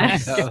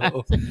 gosh.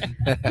 No.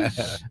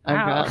 I've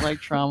Wow. got like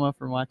trauma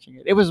from watching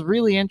it. It was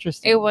really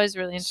interesting. It was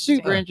really interesting.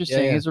 super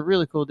interesting. yeah. He's a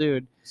really cool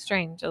dude,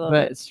 strange. A little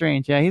but bit. it's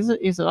strange. Yeah, he's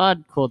an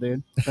odd cool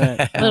dude,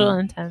 but A little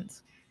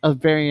intense.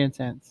 very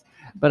intense.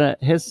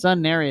 But his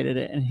son narrated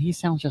it, and he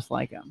sounds just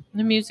like him.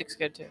 The music's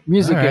good too.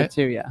 Music All good right.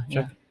 too, yeah.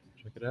 Check-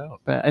 yeah. Check it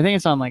out. But I think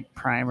it's on like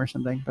Prime or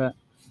something. But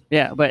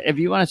yeah, but if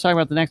you want to talk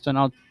about the next one,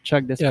 I'll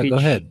chug this Yeah, peach. go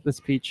ahead. This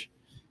peach.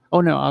 Oh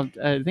no,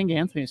 I think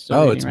Anthony's still.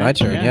 Oh, reading, it's right? my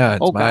turn. Yeah, it's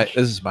Oh, my. gosh.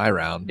 This is my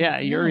round. Yeah,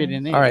 you're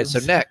reading these. All right. So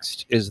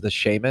next is the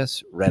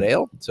Seamus Red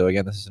Ale. So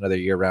again, this is another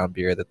year-round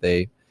beer that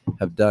they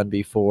have done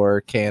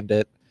before. Canned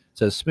it.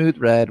 So smooth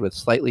red with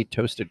slightly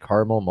toasted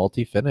caramel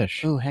malty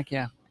finish. Oh heck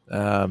yeah.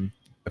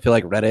 I feel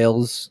like red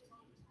ales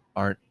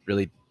aren't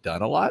really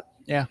done a lot.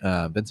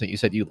 Yeah. Vincent, you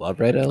said you love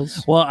red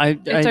ales. Well,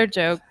 It's our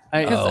joke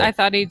because Oh. I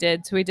thought he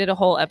did, so we did a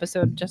whole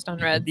episode just on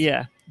reds.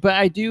 yeah, but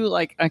I do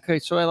like. Okay,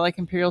 so I like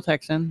Imperial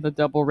Texan, the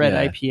double red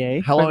Yeah.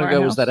 IPA. How by long ago was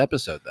Morehouse. that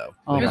episode, though?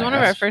 Oh It was my one of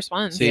our gosh. first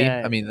ones. See,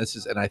 Yeah. I mean, this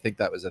is, and I think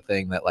that was a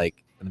thing that, like,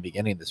 in the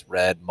beginning, this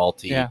red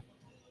malty Yeah.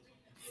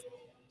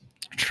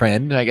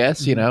 trend, I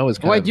guess, you know, was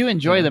kind Well, I of, do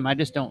enjoy you know, them. I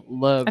just don't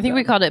love. I think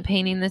we them. called it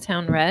Painting the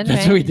Town Red.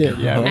 That's right? what we did.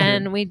 Yeah. Oh.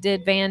 And we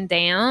did Van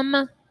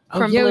Dam Oh,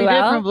 from yeah, we Blue did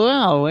Owl. from Blue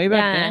Owl way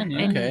back Yeah, then. Yeah.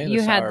 and Okay, the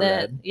you had sour the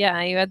red.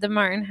 you had the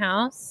Martin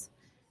House.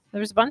 There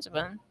was a bunch of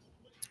them.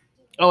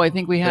 Oh, I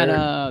think we had.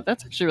 They're-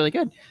 That's actually really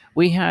good.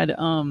 We had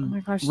Oh my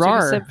gosh, take a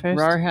RAR. sip first.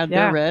 RAR had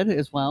Yeah. their red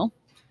as well.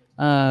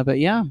 But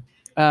yeah,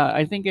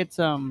 I think it's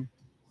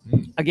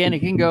again, it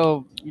can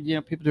go. You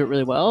know, people do it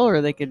really well,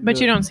 or they could. But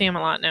do you it- don't see them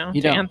a lot now.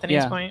 You to don't,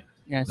 Anthony's yeah. point.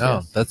 Yes,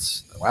 No,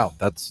 yes.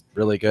 that's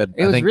really good.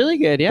 It I was think really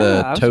good. Yeah,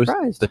 the I was toast,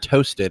 surprised. the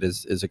toasted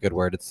is a good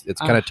word.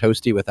 It's kind of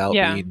toasty without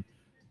Yeah. being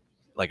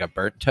like a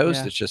burnt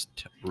toast. Yeah. It's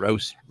just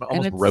almost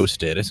it's-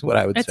 roasted is what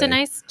I would It's say. a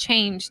nice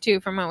change too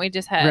from what we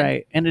just had.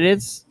 Right, and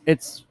it's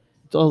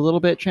a little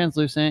bit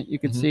translucent. You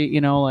can Mhm. see,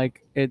 you know,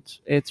 like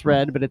it's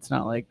red, but it's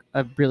not like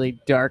a really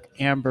dark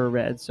amber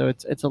red. So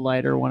it's a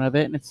lighter one of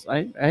it, and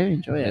I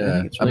enjoy it. I Yeah,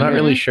 think it's I'm really not good.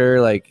 really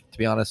sure, like, to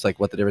be honest, like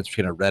what the difference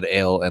between a red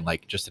ale and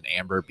like just an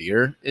amber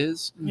beer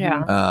is.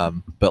 Yeah.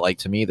 But like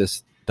to me,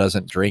 this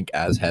doesn't drink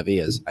as heavy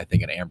as I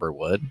think an amber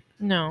would.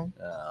 No,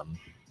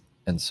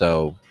 And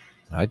so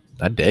I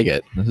dig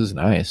it. This is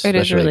nice. it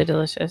is especially- really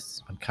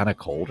delicious. I'm kind of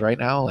cold right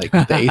now. Like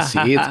with the AC,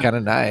 it's kind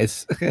of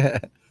nice.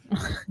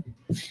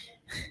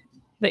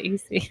 The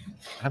EC.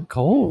 I'm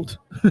cold.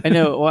 I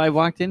know. Well, I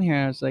walked in here.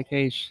 I was like,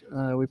 "Hey,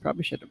 we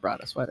probably should have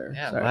brought a sweater."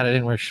 Yeah, I'm Sorry. glad I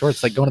didn't wear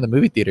shorts. Like going to the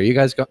movie theater. You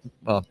guys go.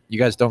 Well, you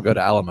guys don't go to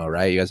Alamo,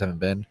 right? You guys haven't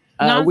been.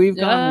 Not- We've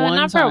gone one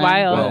not for a time,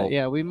 while. but Well,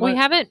 yeah, We might-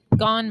 haven't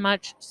gone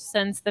much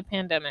since the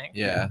pandemic.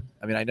 Yeah.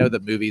 I mean, I know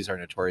that movies are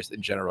notorious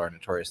in general are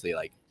notoriously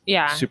like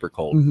Yeah. super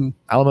cold. Mhm.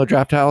 Alamo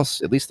Draft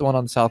House, at least the one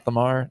on South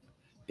Lamar,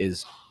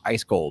 is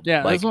ice cold.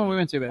 Yeah, like that's the one we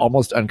went to. Babe.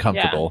 almost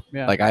uncomfortable.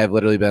 Yeah. Like I have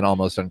literally been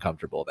almost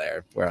uncomfortable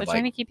there. Where They're I'm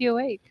trying like, to keep you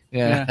awake.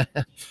 yeah.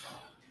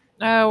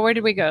 Where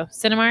did we go?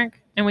 Cinemark,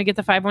 and we get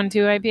the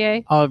 512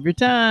 IPA. All of your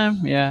time.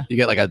 Yeah. You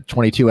get like a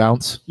 22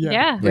 ounce. Yeah.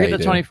 Yeah, We get you the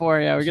do.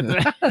 24. Yeah, we get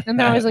the. And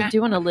they're always like, "Do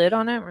you want a lid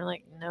on it?" And we're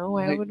like, "No,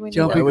 why Like, would we need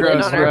Don't a be would lid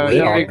gross, want on a bro. our lid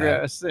Don't on be it? beer?"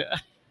 gross. Yeah.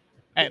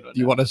 I don't Do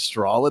you know. want a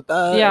straw with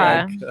that?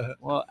 Yeah. Like,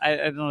 Well, I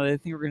don't know. I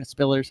think we're gonna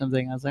spill it or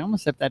something. I was like, I'm gonna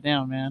sip that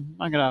down, man.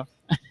 Knock it off.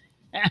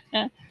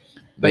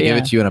 they give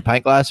yeah. it to you in a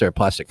pint glass or a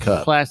plastic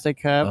cup.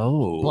 Plastic cup.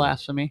 Oh.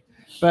 Blasphemy.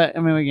 But I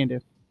mean, what are you gonna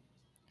do?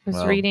 I was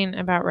Well, reading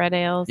about red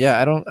ales.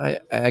 Yeah,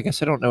 I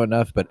guess I don't know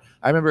enough, but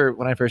I remember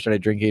when I first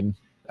started drinking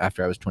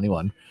after I was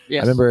 21.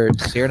 Yes. I remember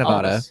Sierra All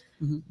of Nevada us.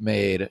 Mhm.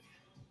 made,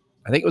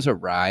 I think it was a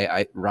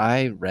rye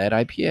red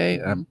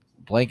IPA. I'm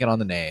blanking on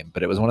the name,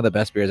 but it was one of the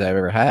best beers I've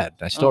ever had.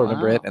 I still Oh,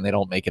 remember wow. it, and they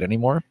don't make it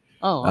anymore.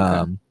 Oh,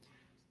 okay.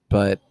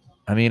 But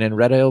I mean, and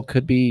red ale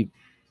could be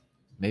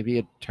maybe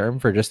a term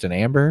for just an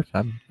amber.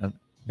 I'm Yeah.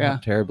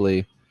 not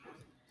terribly.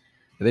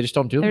 They just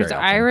don't do them There's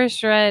very often.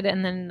 Irish red,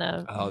 and then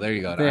the Oh, there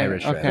you go, an There,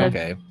 Irish red. okay.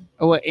 Okay,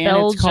 Oh, and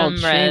it's called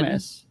Belgium red.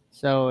 Seamus,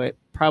 so it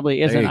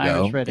probably is There an you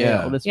go. Irish red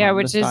Yeah. ale. This yeah, one,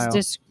 which the is style.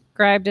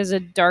 described as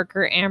a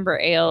darker amber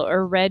ale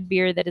or red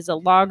beer that is a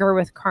lager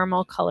with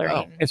caramel coloring.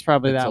 Oh, It's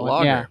probably It's that a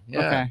one. Yeah. lager, yeah.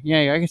 Okay.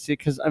 Yeah, I can see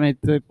because I mean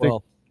the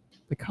well,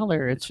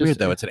 color. it's It's weird just,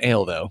 though. It's an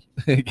ale though.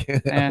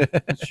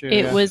 That's true.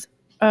 It yeah. was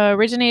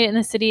originated in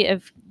the city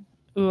of,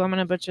 I'm going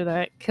to butcher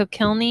that,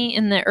 Kilkenny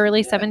in the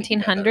early Yeah, I think you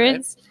got that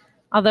 1700s.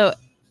 Although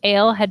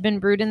ale had been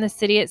brewed in the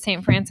city at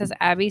St. Francis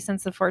Abbey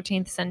since the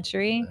 14th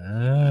century.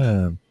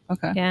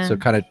 okay. Yeah. So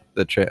kind of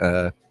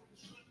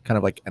kind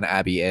of like an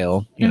abbey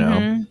ale, you know.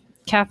 Mhm.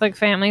 Catholic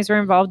families were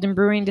involved in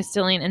brewing,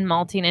 distilling, and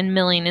malting and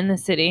milling in the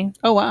city.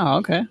 Oh wow.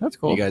 Okay, that's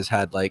cool. You guys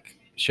had like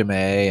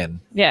Chimay, and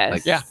Yes.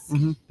 Like, yeah.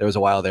 Mhm. there was a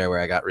while there where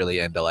I got really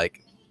into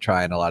like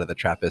trying a lot of the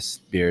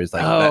Trappist beers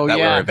like Oh that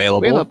yeah. were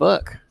available. We have a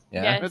book.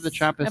 Yeah. Yeah. We have the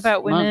Trappist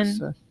About women. monks,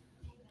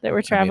 That were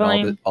I mean,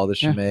 traveling. all the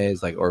Yeah.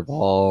 Chimays like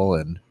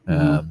Orval and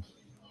Mhm.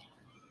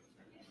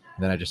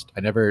 then I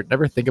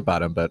never think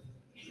about them, but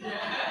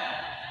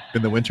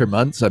in the winter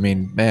months, I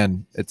mean,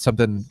 man, it's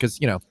something because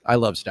I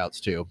love stouts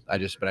too.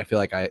 But I feel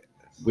like I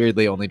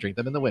weirdly only drink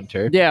them in the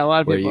winter. Yeah, a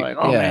lot of where people you- are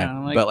like, oh man.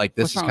 I'm like, but like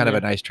this what's is wrong kind of a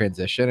with nice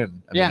transition,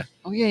 and I you? Yeah. mean,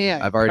 Oh yeah,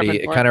 yeah. I've already. Prepping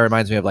It for kind of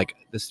reminds me of like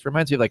this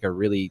reminds me of like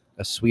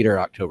a sweeter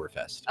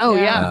Oktoberfest. Oh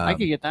yeah, Yeah. I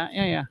could get that.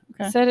 Yeah, yeah.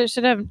 Okay. Said it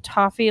should have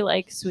toffee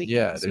like sweet.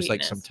 Yeah, there's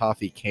like some sweetness.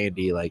 toffee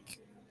candy like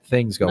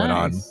things going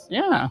on, Nice.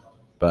 Yeah,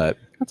 but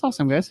that's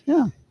awesome, guys.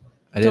 Yeah.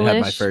 I did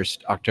have my Delish.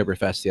 first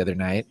Oktoberfest the other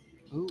night.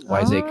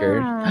 Wiseacre.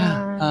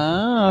 Ah,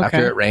 Oh, okay.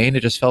 After it rained,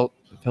 it just felt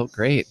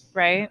great.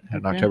 right.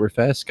 Had an Okay.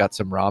 Oktoberfest, got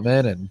some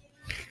ramen, and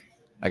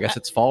I guess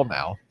it's fall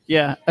now.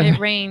 Yeah. It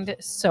rained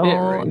so It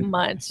rained.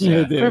 much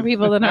Yeah, it for did.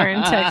 people that are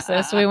in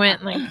Texas. We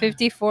went like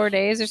 54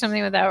 days or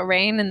something without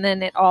rain, and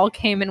then it all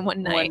came in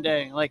one night. One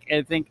day. Like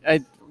I think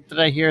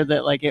I hear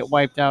that like it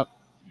wiped out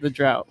the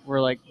drought.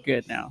 We're like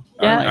good now.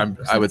 Yeah.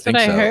 Like, I would That's think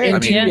what I so. heard. in I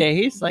two mean,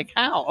 days. Like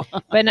how?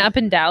 But up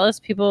in Dallas,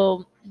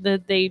 people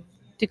they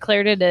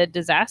declared it a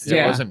disaster. it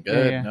Yeah. wasn't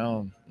good. Yeah.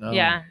 No.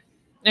 Yeah.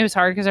 It was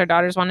hard because our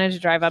daughters wanted to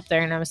drive up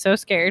there, and I was so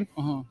scared.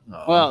 Uh-huh.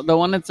 Oh. Well, the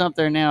one that's up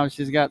there now,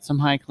 she's got some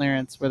high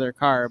clearance with her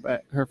car,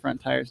 but her front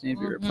tires need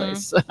to be Mhm.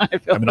 replaced. I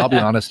feel I mean, I'll be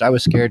bad. honest. I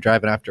was scared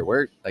driving after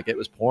work. Like it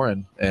was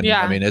pouring, and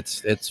Yeah. I mean,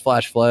 it's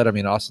flash flood. I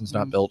mean, Austin's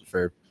not Mhm. built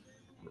for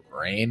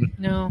rain.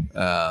 No.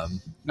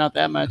 Not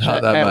that much. Not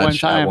at, that at much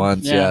one time. at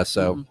once. Yeah.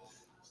 So Mhm.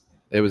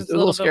 it was It's a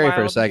little scary for a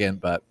wild.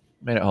 second, but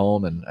made it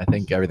home, and I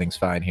think everything's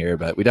fine here.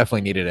 But we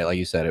definitely needed it. Like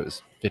you said, it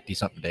was 50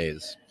 something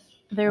days.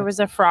 There was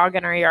a frog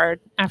in our yard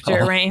after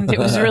it Oh. rained. It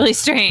was really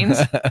strange.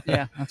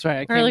 Yeah, that's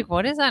right. We were like,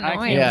 what is that I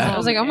noise? came Yeah. I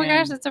was like, oh my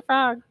gosh, and- it's a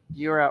frog.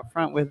 you were out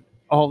front with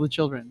all the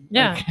children.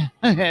 Yeah.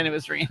 Like, and it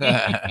was raining.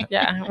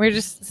 Yeah. We were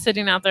just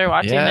sitting out there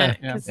watching Yeah. it.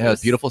 Yeah. 'cause Yeah, it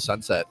was beautiful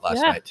sunset last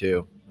Yeah. night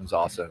too. It was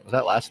awesome. Was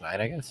that last night?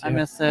 I guess. I Yeah.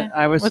 missed it. Yeah.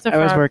 I was With the I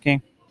was frog.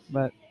 working,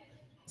 but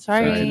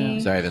Sorry.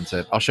 Sorry,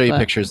 Vincent. I'll show you But-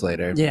 pictures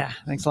later. yeah,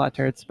 thanks a lot,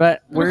 turds.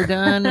 But we're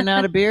done and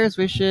out of beers.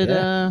 We should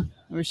untap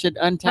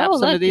Oh,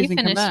 some look, of these you and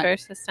come finished back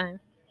first this time.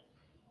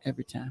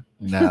 every time.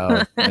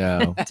 No,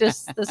 no.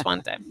 Just this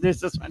one time.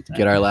 This is one time.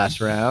 Get our last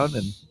round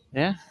and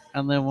Yeah,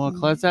 and then we'll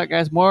close out,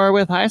 guys. More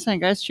with High Sign,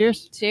 guys.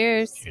 Cheers.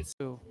 Cheers.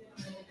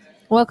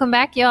 Welcome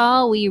back,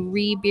 y'all. We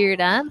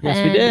re-beered up. Yes,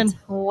 we and did.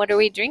 What are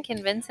we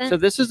drinking, Vincent? So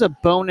this is a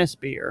bonus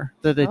beer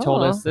that they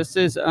told Oh. us. This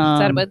is is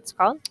that what it's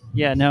called?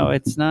 Yeah, no,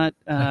 it's not.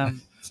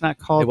 It's not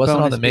called. it wasn't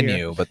on bonus the beer.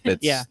 menu, but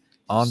it's Yeah.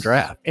 on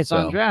draft. It's so.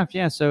 on draft.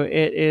 Yeah, so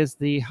it is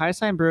the High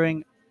Sign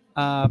Brewing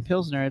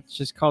Pilsner. It's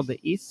just called the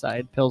East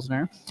Side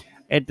Pilsner.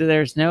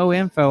 There's no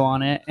info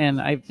on it, and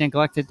I've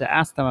neglected to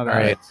ask them All about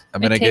right, it.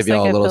 I'm It gonna give tastes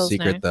y'all like a a little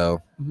Pilsner. secret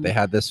though. Mhm. They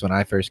had this when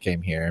I first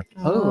came here,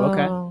 Oh,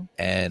 okay.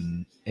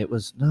 and it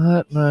was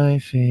not my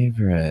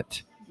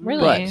favorite.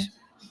 Really? But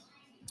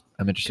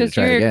I'm interested to Because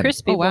try it you're a again.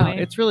 crispy Oh wow, boy.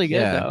 it's really good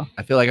yeah, though.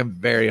 I feel like I'm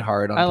very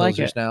hard on I like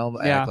pilsners it. now.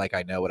 I Yeah. act like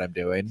I know what I'm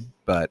doing,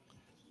 but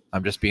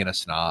I'm just being a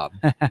snob.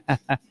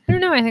 I don't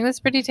know. I think that's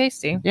pretty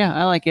tasty. Yeah,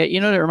 I like it. You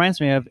know what it reminds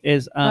me of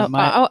is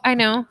I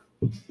know.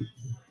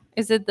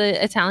 Is it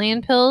the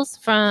Italian pills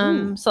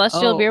from Ooh.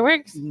 Celestial Oh. Beer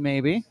Works?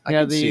 maybe I yeah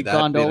can the see that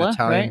being gondola, an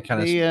Italian right?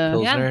 kind of The,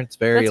 pilsner. It's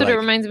very That's what like, it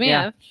reminds me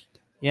yeah. of.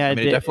 yeah, I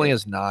mean, it definitely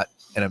is not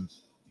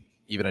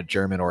even a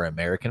German or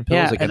American pills.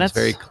 Yeah, Again, and it's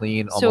very that's-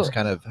 clean, So- almost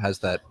kind of has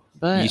that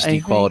but I yeasty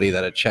think- quality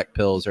that a Czech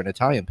pills or an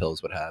Italian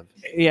pills would have.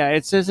 Yeah,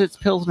 it says it's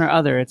Pilsner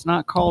Other. It's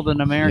not called an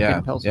American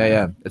yeah, Pilsner.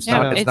 yeah. It's Yeah,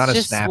 not. It's not a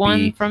just snappy.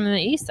 one from the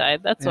east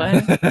side. That's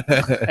Yeah.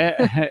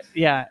 why.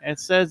 Yeah, it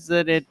says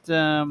that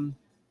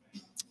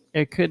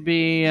it could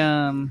be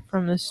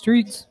From the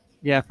streets.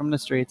 yeah from the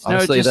streets.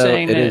 Honestly, no, it's just though,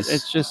 saying it that is-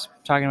 it's just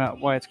talking about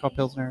why it's called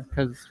Pilsner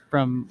because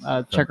from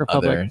From Czech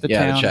Republic, other- the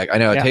yeah, town. the Czech. I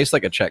know Yeah. it tastes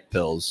like a Czech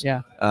pills.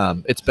 Yeah.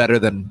 It's better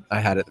than I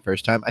had it the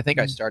first time. I think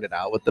I Mhm. started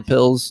out with the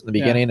pills in the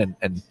Yeah. beginning,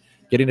 and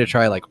getting to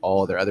try like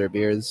all their other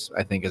beers,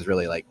 I think has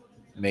really like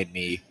made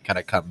me kind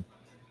of come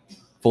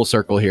full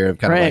circle here of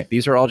kind of Right. like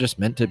these are all just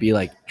meant to be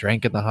like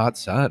drank in the hot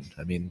sun.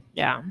 I mean,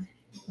 Yeah.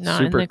 Not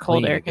Super in the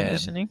cold clean air again.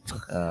 conditioning.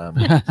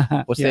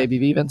 what's Yeah. the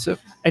ABV, Vincent?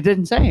 It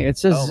didn't say. It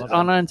says Oh, okay.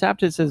 on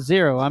Untapped it says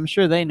 0. I'm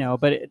sure they know,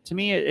 but to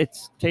me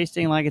it's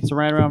tasting like it's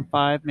right around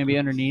 5, maybe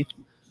underneath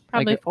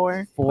Probably Like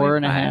 4.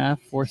 4.5,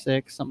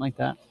 4.6, something like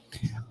that.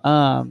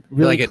 I feel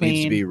Really like it clean.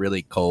 needs to be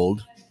really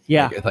cold.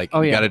 Yeah. Like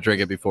Oh, you yeah. got to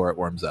drink it before it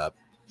warms up.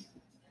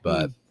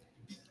 But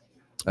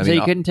I so mean,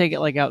 you couldn't take it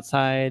like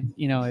outside.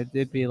 You know,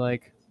 it'd be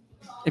like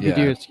if you Yeah.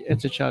 do,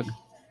 it's a chug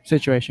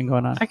situation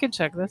going on. I could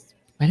check this.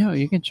 I know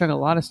you can chug a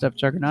lot of stuff,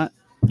 Juggernaut,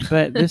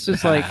 but this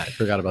is like, I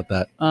forgot about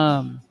that.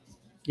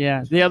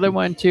 yeah. The other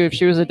one too. If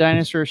she was a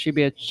dinosaur, she'd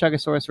be a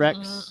Chugosaurus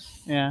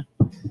Rex. Yeah.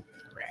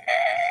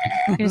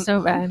 You're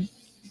so bad.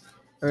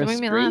 Or a Don't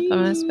make me laugh. I'm scree.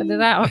 gonna spit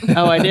it out.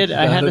 Oh, I did.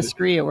 I had a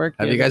scree at work.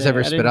 Have the you other guys day. ever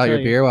I spit didn't out your tell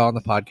you. beer while on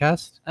the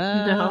podcast?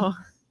 No.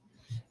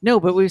 No,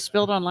 but we've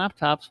spilled on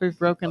laptops. We've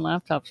broken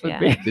laptops with Yeah.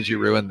 beer. Did you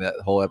ruin that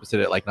whole episode?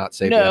 It like not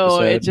save the No,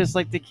 episode? it's just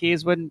like the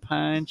keys wouldn't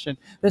punch, and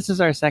this is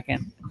our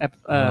second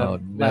Oh,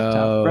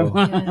 laptop.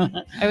 Yeah.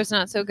 From I was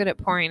not so good at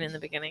pouring in the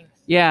beginning.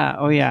 yeah,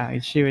 oh yeah,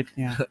 she would.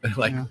 Yeah,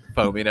 like Yeah.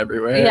 foaming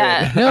everywhere.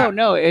 Yeah.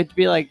 no, it'd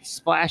be like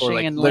splashing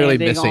like, and literally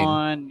landing missing.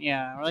 on.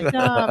 Yeah, we're like,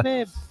 no,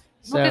 babe.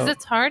 Because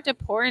it's hard to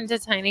pour into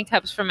tiny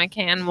cups from a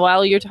can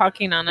while you're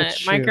talking on a It's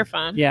true.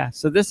 microphone. yeah,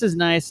 so this is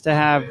nice to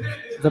have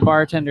the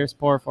bartenders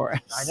pour for us.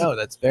 I know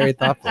that's very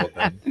thoughtful of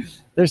them.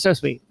 They're so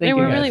sweet. Thank They you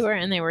were guys. really were,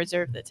 and they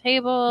reserved the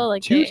table.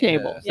 Like Two they-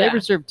 tables. Yeah. They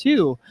reserved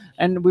 2,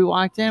 and we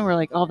walked in. We're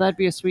like, "Oh, that'd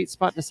be a sweet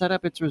spot to set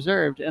up. It's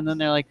reserved." And then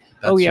they're like,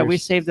 "Oh That's yeah, your- we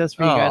saved those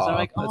for you guys." I'm Aw,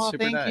 like, that's "Oh,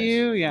 super thank nice.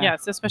 you." Yeah.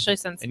 Yes, especially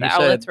since And the you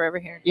outlets said- were over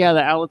here. Yeah,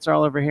 the outlets are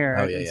all over here.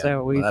 Oh, and yeah, yeah.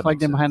 So we Well, that plugged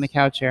makes in behind the sense.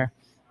 couch here.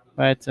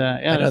 But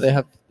yeah, I know they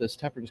have this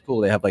tap room's cool.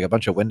 They have like a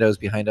bunch of windows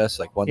behind us,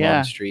 like one Yeah.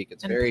 long streak.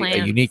 It's And very a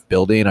plants. unique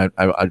building.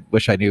 I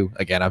wish I knew.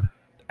 Again,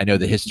 I I know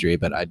the history,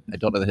 but I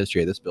don't know the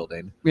history of this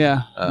building.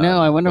 Yeah.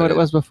 No, I wonder but what it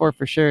was before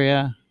for sure.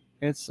 Yeah.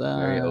 It's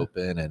Very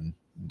open, and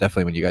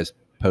definitely when you guys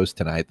post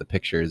tonight, the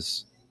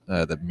pictures,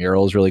 the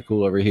mural is really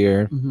cool over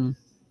here. mhm.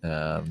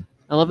 Um,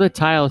 I love the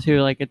tile too.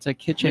 Like it's a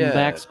kitchen Yeah.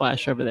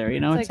 backsplash over there. You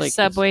know, It's like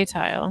subway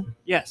tile.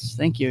 Yes.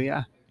 Thank you.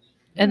 Yeah.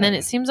 And then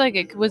it seems like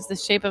it was the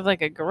shape of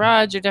like a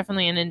garage or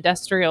definitely an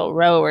industrial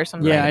row or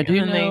something. Yeah, I and do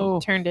then know-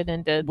 they turned it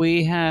into.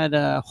 We had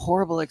a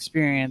horrible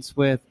experience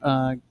with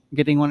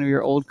getting one of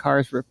your old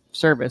cars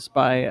serviced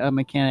by a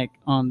mechanic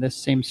on this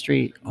same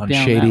street On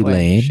down Shady that way.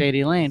 Lane?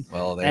 Shady Lane.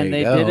 well, there And you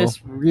they go. did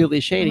us really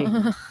shady.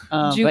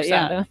 But Jukes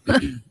yeah,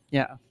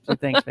 yeah. So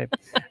thanks, babe.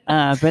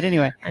 But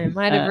anyway, I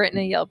might have written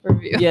a Yelp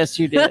review. yes,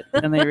 you did.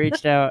 And they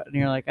reached out, and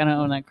you're like, I don't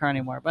own that car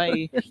anymore.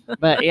 Bye.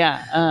 But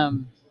yeah,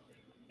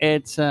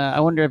 it's. I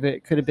wonder if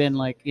it could have been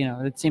like,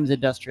 it seems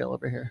industrial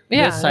over here.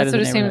 Yeah, This side that's of the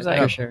what it seems neighborhood,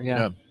 like. for sure.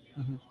 Yeah.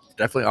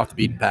 Definitely off the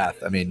beaten path.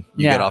 I mean,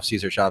 you Yeah. get off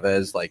Cesar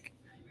Chavez, like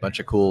a bunch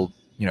of cool,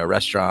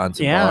 restaurants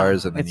and Yeah,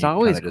 bars, and then it's you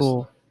always kinda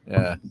cool.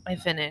 Yeah, I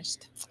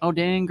finished. Oh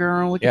dang,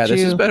 girl! Look yeah. at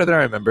This you. is better than I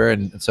remember,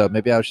 and so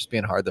maybe I was just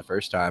being hard the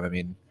first time. I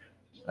mean,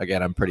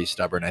 again, I'm pretty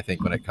stubborn. I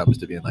think when it comes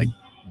to being like,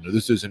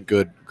 this isn't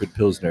good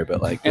pilsner,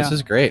 but like this Yeah.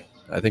 is great.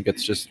 I think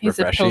it's just He's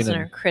a refreshing.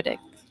 Pilsner critic.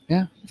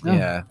 No.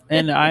 Yeah,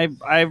 And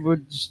I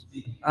would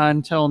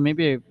until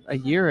maybe a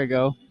year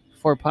ago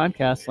before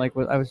podcast, like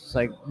I was just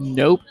like,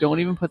 nope, don't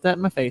even put that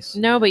in my face.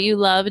 No, but you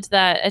loved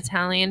that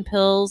Italian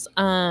pills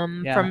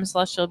Yeah. from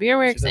Celestial Beer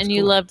Works, See, that's and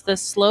you cool. loved the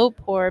slow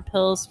pour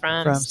pills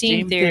from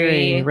Steam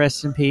Theory.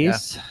 Rest in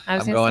peace. I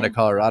was I'm going to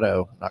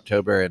Colorado in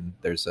October, and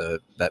there's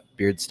that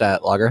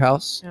Beardstat Lager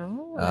House.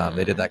 Oh.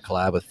 They did that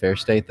collab with Fair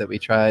State that we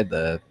tried,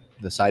 the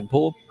side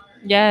pool.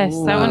 Yes,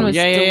 that one Ooh, was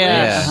yeah, yeah, delicious.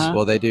 yeah. Yeah. Uh-huh.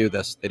 Well, they do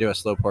this. They do a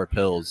slow pour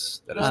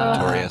pills that is Ah.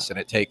 notorious, and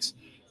it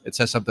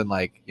says something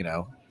like,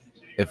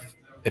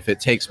 if it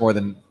takes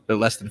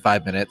less than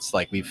 5 minutes,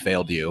 like we've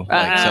failed you. Like,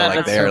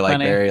 That's they're so like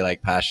funny. very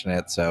like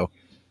passionate. So,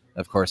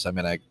 of course, I'm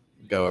gonna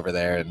go over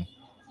there and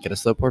get a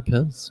slow pour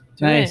pills.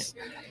 Do Nice.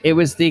 It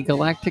was the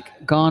Galactic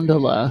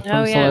Gondola. From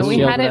Oh yeah, we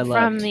Celestial had that I it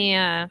from loved.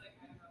 the.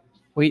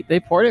 They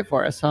poured it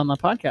for us on the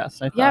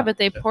podcast. I thought. Yeah, but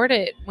they poured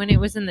it when it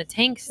was in the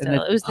tank In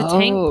still. It was the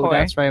tank Oh, pour.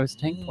 that's right. It was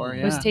tank pour.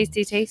 Yeah. It was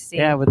tasty.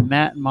 Yeah, with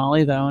Matt and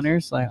Molly, the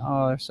owners. Like,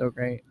 oh, they're so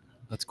great.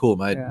 That's cool.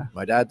 My Yeah.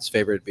 my dad's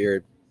favorite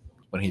beer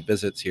when he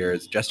visits here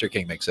is Jester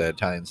King makes an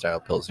Italian style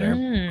pilsner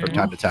Mm. from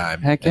time to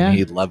time. Heck and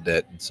yeah. he loved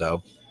it. And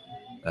so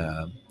You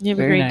have a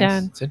Very great nice.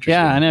 dad. it's interesting.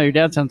 Yeah, I know. Your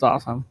dad sounds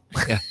awesome.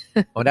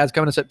 My dad's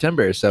coming in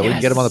September, so we can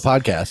get him on the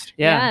podcast.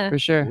 Yeah, Yeah. for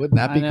sure. Wouldn't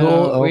that I be know.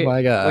 cool? Oh we,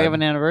 my god. We have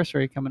an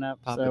anniversary coming up,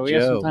 Papa so we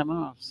have some Joe. time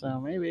off. So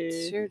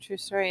maybe. True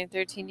story.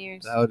 13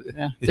 years. That would-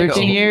 Yeah, Yeah.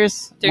 13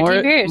 years. 13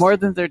 more, beers. More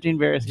than 13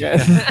 beers,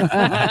 guys.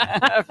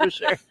 For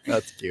sure.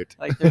 That's cute.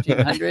 Like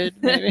 1,300,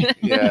 maybe.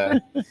 Yeah.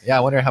 Yeah. I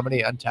wonder how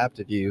many untapped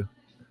you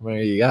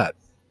got.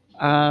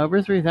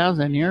 Over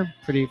 3,000. You're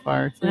pretty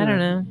far. Too. I don't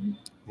know.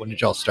 When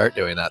did y'all start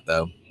doing that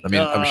though? I mean,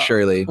 I'm Uh,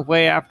 surely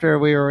Way after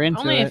we were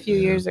into Only it. a few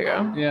years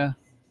ago. Yeah.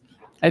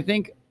 I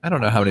think. I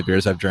don't know how many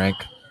beers I've drank.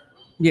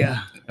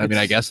 Yeah. I mean,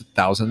 I guess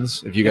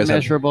thousands. If you guys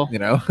immeasurable.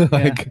 have,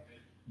 like,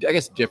 I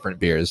guess different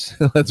beers.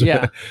 That's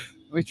Yeah.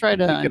 We try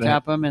to Thinking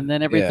of- untap them, and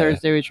then every Yeah.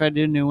 Thursday we try to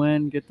do a new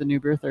one, get the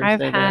new beer Thursday. I've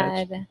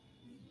batch. had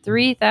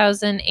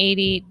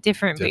 3,080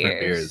 different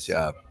beers.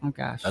 Yeah, Oh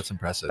gosh. that's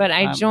impressive. But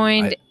I Um,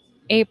 joined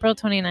April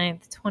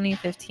 29th,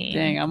 2015.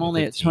 Dang, I'm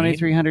only at 15?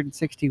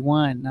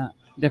 2,361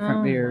 different Oh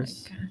my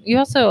beers. God. You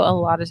also a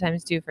lot of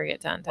times do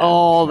forget to untap.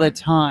 All the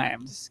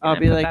time. Just I'll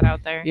gonna be put like, that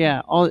out there.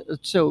 yeah.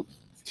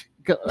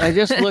 I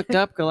just looked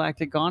up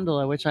Galactic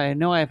Gondola, which I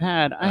know I've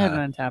had. I haven't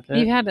untapped it.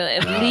 You've had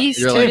it at least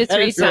You're 2 like- to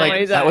 3 You're like,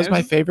 times. that was my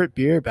times. favorite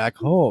beer back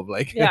home.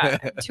 Like, Yeah,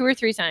 2 or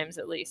 3 times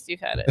at least you've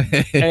had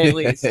it. At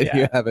least, you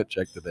yeah. haven't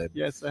checked it in.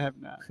 Yes, I have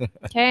not.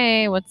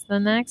 Okay, what's the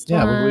next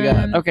Yeah, one? what do we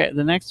got? Okay,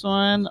 the next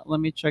one. Let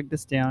me check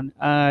this down.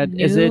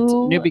 Is it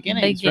New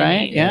Beginnings,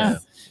 right? Yeah.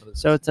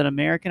 So it's an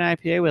American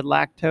IPA with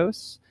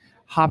lactose,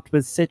 hopped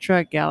with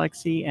Citra,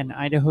 Galaxy, and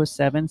Idaho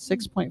 7,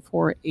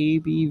 6.4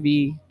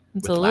 ABV.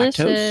 With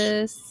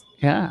Delicious.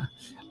 Yeah.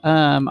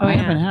 Oh, I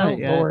haven't yeah. had Oh, it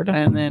yet. Lord.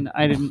 And then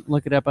I didn't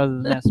look it up other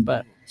than this,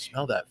 but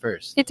Smell that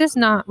first. It does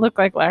not look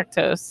like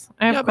lactose.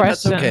 I have Yeah, but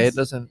that's questions. okay. It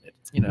doesn't.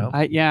 it's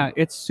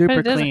But super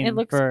it doesn't. clean. It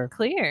looks for,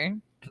 clear.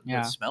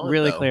 yeah, Smell it,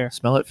 really though. clear.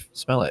 Smell it.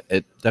 Smell it.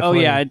 It Oh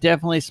definitely. yeah, it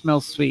definitely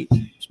smells sweet.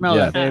 Smell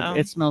Yeah. it, babe. Uh-oh.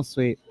 It smells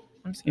sweet.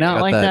 I'm scared. Not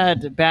Got like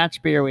that- that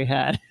batch beer we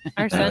had.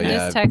 Our son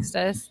yeah. just texted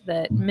us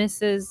that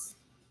Mrs.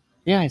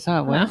 Yeah, I saw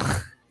it. What? No,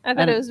 I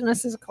thought it was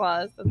Mrs.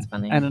 Claus. That's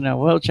funny. I don't know.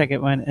 We'll check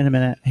it in a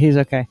minute. He's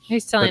okay.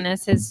 He's telling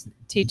us his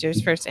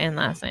teacher's first and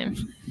last name.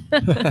 So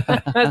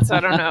I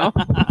don't know.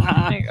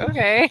 Like,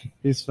 okay.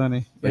 He's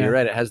funny. But you're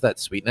right. It has that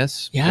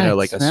sweetness. Yeah, You know, it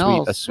like a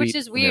smells. sweet. Which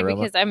is weird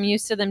aroma. because I'm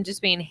used to them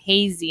just being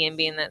hazy and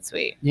being that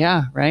sweet.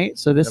 Yeah, right.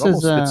 So this it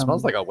almost, is it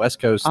smells like a West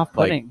Coast like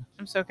off-putting.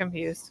 I'm so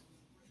confused.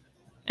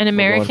 An going for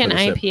American the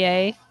sip.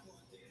 IPA.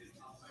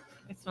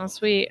 It smells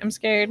sweet. I'm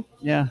scared.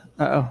 Yeah.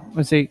 Uh oh.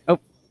 Let's see. Oh,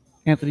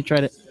 Anthony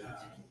tried it.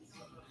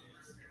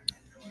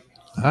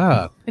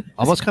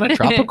 Almost kind of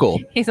tropical,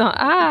 He's all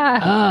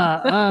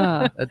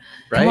right?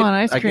 Come on,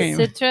 ice I get- cream.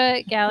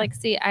 Citra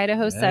Galaxy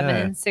Idaho Yeah.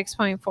 7,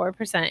 6.4%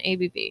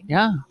 ABV.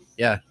 Yeah.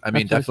 Yeah, I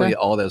mean, That's what I definitely said.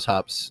 all those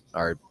hops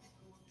are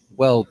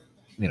well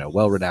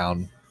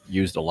renowned,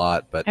 used a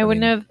lot. But I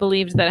wouldn't mean, have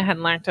believed that it had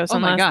lactose Oh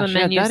my unless gosh, the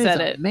menu that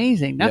said is it.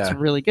 amazing. That's Yeah.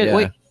 really good. Yeah.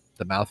 Wait,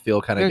 the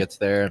mouthfeel kind of There's- gets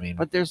there. I mean,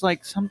 but there's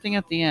like something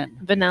at the end.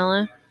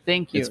 Vanilla.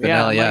 Thank you. it's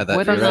vanilla. Yeah, like, that,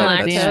 what you're is from right, the at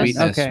that the end?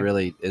 sweetness Okay.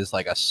 really is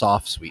like a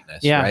soft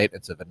sweetness, Yeah. right?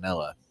 It's a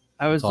vanilla.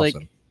 I was It's like,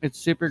 awesome. it's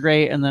super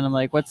great, and then I'm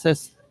like, what's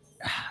this?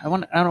 I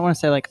don't want to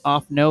say like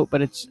off note,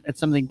 but it's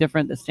something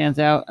different that stands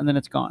out, and then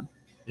it's gone.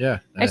 Yeah,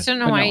 I just don't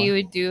know why Vanilla. you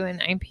would do an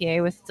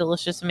IPA with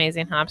delicious,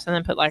 amazing hops and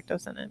then put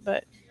lactose in it.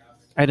 But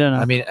I don't know.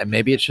 I mean, and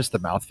maybe it's just the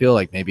mouthfeel.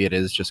 Like maybe it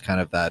is just kind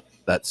of that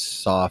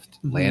soft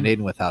Mhm.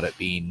 landing without it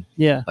being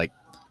yeah,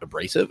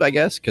 abrasive, I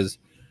guess, because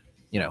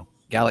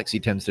Galaxy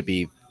tends to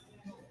be,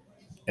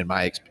 in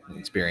my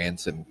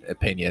experience and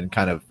opinion,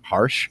 kind of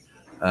harsh,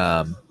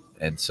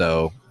 and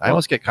so I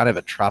almost get kind of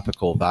a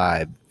tropical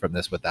vibe from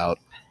this without,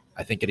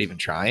 I think, it even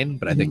trying.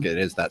 But I think it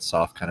is that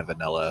soft kind of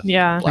vanilla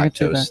yeah, I can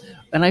see lactose.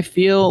 and I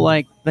feel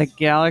like the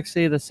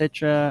Galaxy, the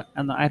Citra,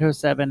 and the Idaho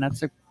 7.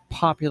 That's a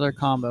popular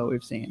combo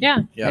we've seen. yeah.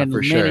 Yeah, in for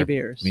many sure.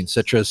 beers. I mean,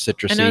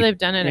 citrusy. I know they've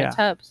done it Yeah. at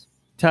Tubbs,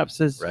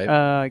 Tubbs is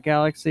Right.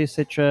 Galaxy,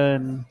 Citra,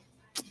 and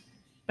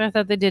but I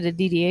thought they did a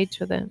DDH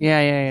with it.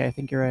 yeah. I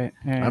think you're right.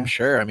 Yeah, I'm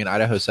sure. I mean,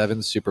 Idaho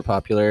 7's super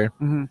popular.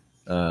 Mhm.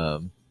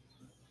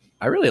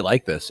 I really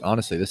like this.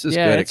 Honestly, this is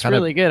yeah, good. it's It kind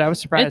really good. I was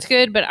surprised. It's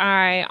good, but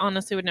I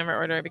honestly would never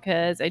order it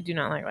because I do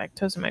not like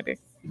lactose in my beer.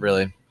 of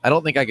really. I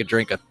don't think I could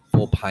drink a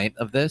full pint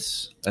of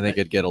this. I think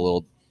it'd get a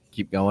little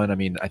keep going. I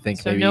mean, I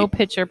think So maybe no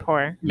pitcher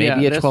pour.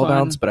 maybe Yeah, a this 12 one-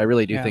 ounce, but I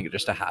really do yeah. think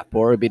just a half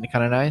pour would be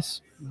kind of nice.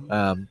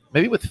 Mhm.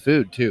 Maybe with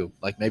food too.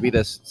 Like maybe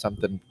this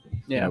something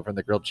Yeah. from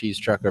the grilled cheese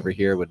truck over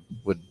here would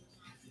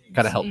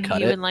kind of help See,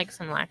 cut you it. would like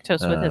some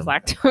lactose with his Um,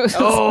 lactose.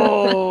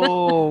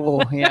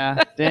 Oh,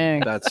 yeah.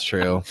 Dang. That's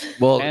true.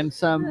 Well, And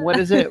some, what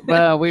is it?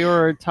 We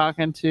were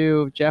talking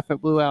to Jeff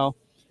at Blue Owl,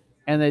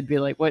 and they'd be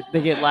like, what?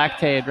 They get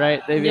Lactaid,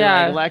 right? They'd be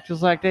Yeah. like, lactose,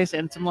 lactase,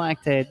 and some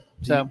Lactaid.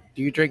 So,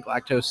 do you drink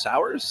lactose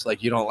sours?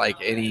 Like you don't like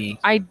any?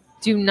 I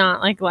do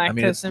not like lactose. I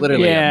mean, it's in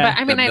literally beer. Yeah.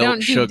 but I mean, the I milk don't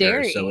do sugar,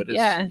 dairy. so it is.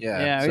 Yeah.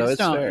 yeah, we so just it's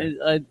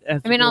don't. fair.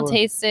 I mean, I'll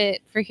taste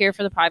it for here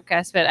for the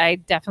podcast, but I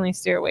definitely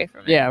steer away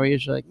from it. Yeah, we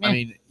usually like, I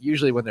mean,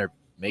 usually when they're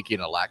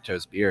making a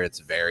lactose beer, it's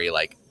very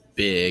like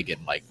big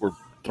and like we're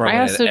throwing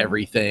also- in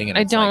everything. And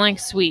I it's don't like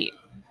sweet.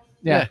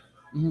 yeah.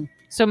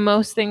 So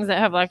most things that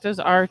have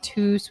lactose are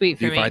too sweet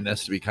Do for you me. find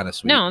this to be kind of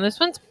sweet? No, this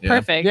one's Yeah.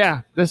 perfect.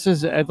 Yeah, this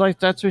is like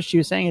that's what she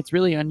was saying. It's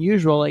really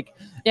unusual. Like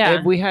Yeah.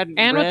 if we had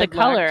And with the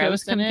color, I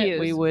was in it, we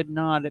confused. would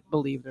not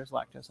believe there's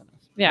lactose in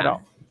this. Yeah. At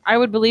all. I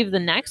would believe the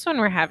next one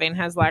we're having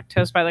has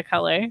lactose by the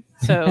color.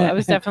 So I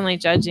was definitely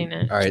judging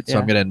it. All right, so Yeah.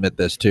 I'm going to admit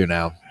this too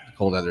now.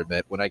 Whole other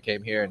admit. When I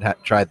came here and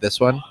tried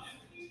this one,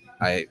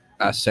 I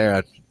asked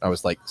Sarah. I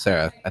was like,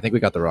 Sarah, I think we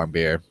got the wrong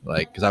beer.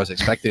 Like, because I was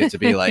expecting it to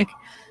be like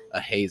a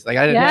haze. Like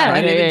I didn't, Yeah.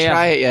 I didn't even Yeah.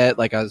 try it yet.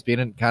 Like I was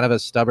being kind of a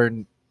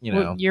stubborn,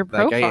 Well, you're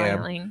like I am.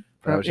 profiling.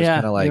 But I was just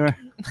kind of you like, were-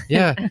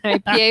 yeah,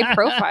 IPA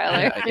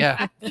profiler.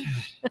 yeah.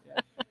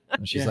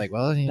 And she's Yeah. like,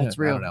 well, That's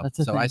I real. don't know. That's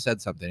a So I thing.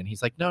 said something, and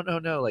he's like, no.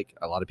 Like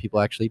a lot of people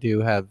actually do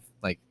have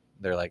like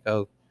they're like,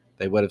 oh,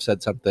 they would have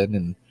said something,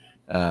 and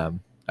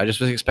I just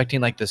was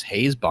expecting like this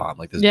haze bomb,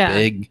 like this Yeah.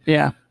 big,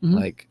 Yeah. Mhm.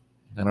 like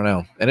I don't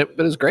know, but it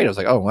was great. I was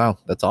like, oh wow,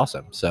 that's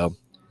awesome. So it'd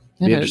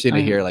be It is. interesting to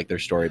I mean, hear like their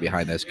story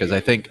behind this because I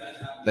think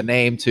the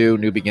name too,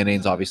 New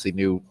Beginnings, obviously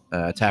new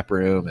tap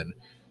room,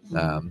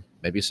 and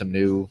maybe some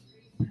new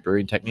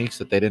brewing techniques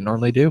that they didn't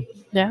normally do.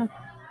 Yeah.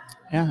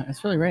 Yeah,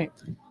 it's really great.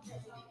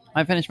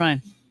 I finished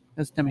mine.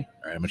 That's Timmy.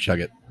 All right, I'm gonna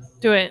chug it.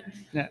 Do it.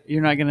 Yeah,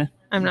 you're not gonna.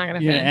 I'm not gonna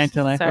You're finish.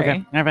 gonna act like Sorry.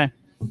 okay. All right.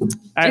 All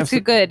right, It's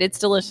good. It's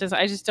delicious.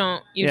 I just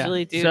don't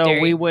usually do So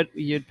dairy.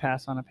 you'd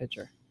pass on a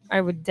pitcher. I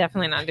would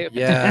definitely not do it.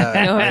 Yeah,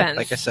 No offense.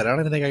 Like I said, I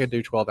don't even think I could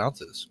do 12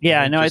 ounces.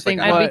 Yeah, no, I Just, like,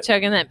 think I'd what- be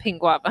chugging that pink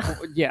guava.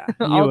 Yeah,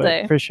 you All would,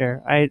 day. for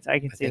sure. I can I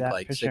see think that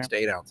like for 6 sure. to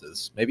 8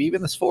 ounces. Maybe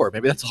even this 4.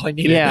 Maybe that's all I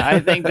needed. Yeah, I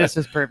think this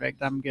is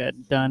perfect. I'm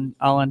good. Done.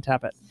 I'll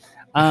untap it.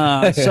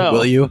 So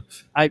will you?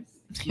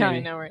 Yeah, I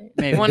maybe. know, right?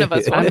 Maybe. One of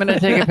us I'm will. gonna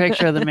take a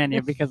picture of the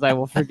menu because I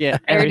will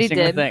forget I every already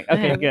single did. thing.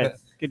 Okay, good.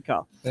 Good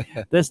call.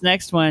 This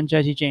next one,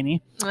 Judgy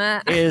Janie,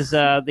 Ah, is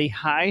the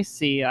High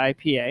C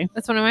IPA.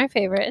 That's one of my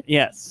favorites.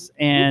 Yes,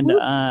 and Whoop,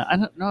 I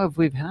don't know if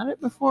we've had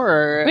it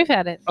before. Or... We've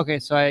had it. Okay,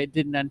 so I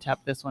didn't untap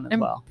this one as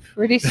I'm well.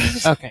 Pretty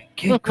sure. Okay,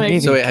 good Like- gravy.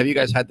 So wait, have you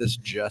guys had this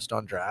just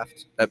on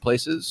draft at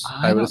places?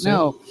 I would don't assume?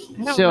 know.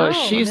 I don't So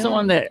know. she's the No.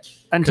 one that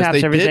they untaps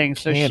did everything,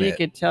 so can she it.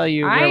 could tell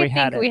you where I we think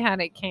had it. we had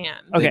it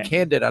canned. They Okay.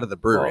 canned it out of the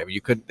brewery. Well- I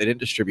mean, they didn't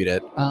distribute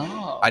it.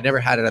 Oh, I never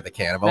had it at the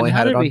can. I've Then only how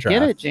had did it on we draft.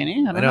 get it,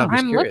 Janie? I don't I know, know. I'm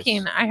just I'm curious.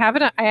 looking. I have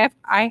it.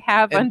 I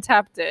have And-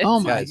 untapped it. Oh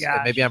my Guys,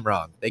 gosh. maybe I'm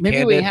wrong. They Maybe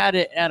canned we it. had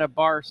it at a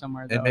bar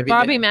somewhere. Though. maybe-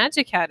 Bobby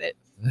Magic had it.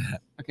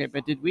 Okay,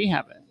 but did we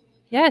have it?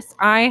 Yes,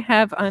 I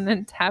have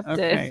untapped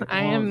Okay, it.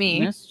 I well, am me.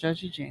 Miss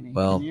Judgy Janie.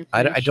 Well, can you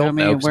I please don't show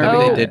know, me 'cause where maybe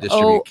we they had did it?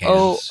 distribute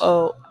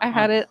Oh, cans. I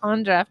had it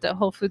on draft at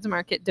Whole Foods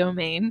Market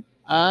Domain.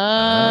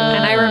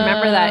 And I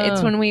remember that.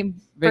 It's when we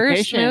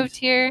first Vacationed. moved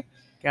here.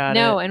 Got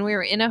No, it. and we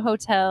were in a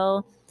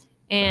hotel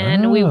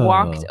and we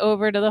walked Oh.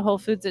 over to the Whole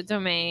Foods at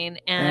Domain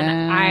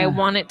and I Ah.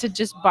 wanted to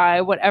just buy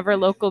whatever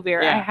local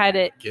beer. Yeah. I had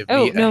it. Give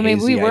Oh, me a no,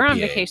 maybe we hazy were on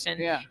IPA. vacation.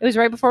 Yeah. It was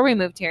right before we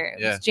moved here.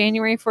 It Yeah. was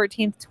January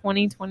 14th,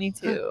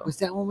 2022. Was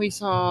that when we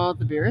saw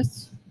the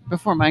beers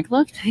before Mike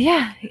left?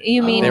 Yeah.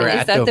 You mean, They were is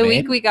at that the Domain?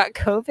 week we got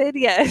COVID?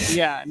 Yes.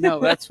 Yeah, no,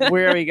 that's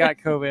where we got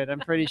COVID. I'm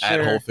pretty At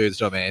sure. Whole Foods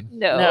Domain.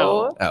 No.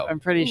 No, Oh. I'm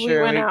pretty We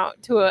sure. went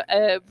out to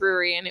a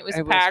brewery and it was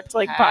It was packed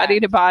like packed. body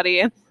to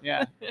body.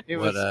 Yeah, it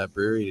What was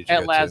brewery did you at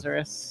go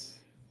Lazarus. to?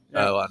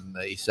 Oh, on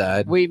the east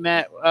side. We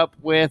met up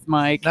with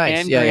Mike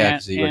Nice. and Yeah, yeah, Grant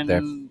 'cause he worked there.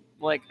 and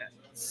like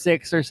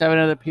 6 or 7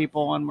 other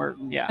people, and we're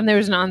And there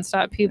was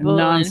nonstop people.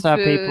 nonstop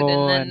and food,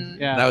 people, And and then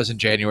yeah, That was in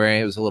January.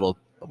 It was a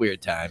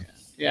weird time.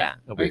 yeah.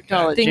 A We weird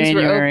call time. it things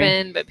January, were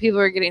open, but people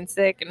were getting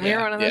sick, and we Yeah,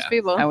 were one of those yeah.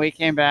 people. and we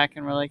came back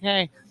and we're like,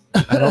 hey,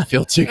 I don't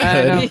feel too I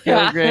good. don't feel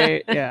Yeah.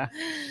 great. Yeah.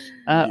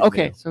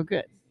 Okay, so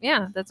good.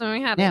 Yeah, that's when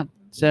we had Yeah. it.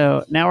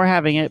 So now we're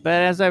having it, but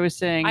as I was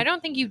saying, I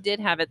don't think you did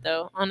have it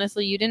though.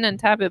 Honestly, you didn't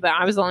untap it, but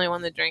I was the only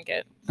one that drank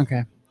it.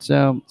 okay.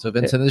 So So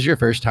Vincent, this is your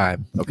first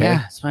time. Okay.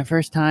 yeah, it's my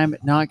first time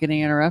not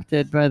getting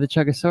interrupted by the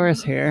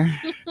Chugosaurus here.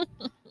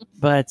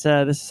 But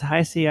this is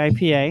High C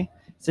IPA.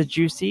 It's a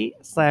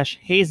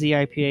juicy/hazy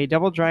IPA,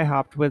 double dry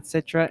hopped with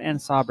Citra and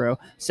Sabro,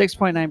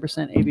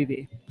 6.9%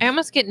 ABV. I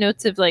almost get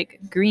notes of like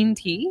green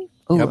tea.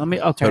 Oh, Yep, let me.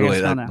 Okay, Totally. I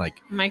smell That now. like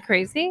Am I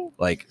crazy?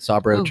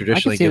 Sabro Ooh, I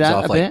traditionally can see gives that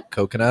off a like bit.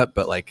 coconut,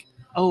 but like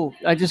Oh,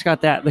 I just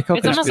got that. The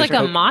coconut. It's almost like a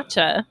spirit.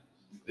 matcha.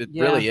 it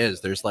Yeah. really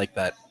is. There's like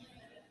that.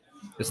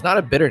 It's not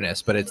a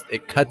bitterness, but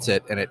it cuts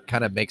it and it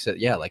kind of makes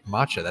it like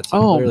matcha. That's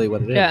Oh, literally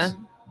what it is. yeah.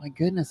 My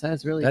goodness, that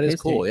is really That is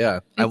tasty. cool. Yeah.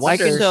 I It's I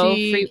can wonder. so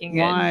see freaking good.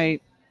 why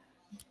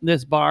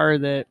this bar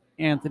that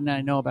Anthony and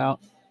I know about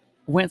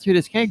went through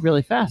this keg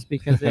really fast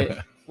because it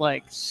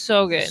like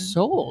So good.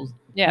 sold.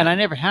 Yeah. And I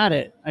never had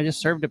it. I just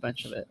served a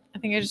bunch of it. I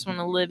think I just want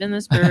to live in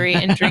this brewery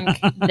and drink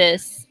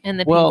this and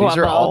the Well, pink These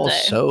are guava all all day.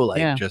 so like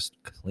Yeah. just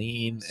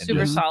clean and Super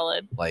just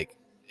solid. like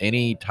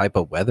any type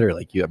of weather.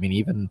 Like I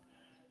mean,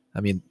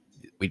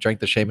 we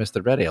drank the Seamus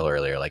the Red Ale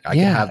earlier. Like I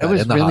can have it that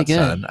was in the really hot good.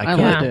 sun. I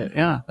could. loved it.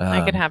 Yeah.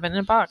 I could have it in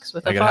a box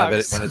with I a could have it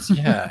box. when it's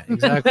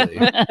exactly.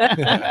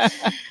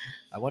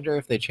 I wonder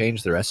if they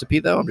changed the recipe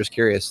though. I'm just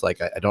curious.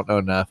 Like I don't know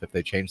enough if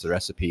they changed the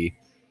recipe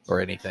or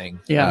anything.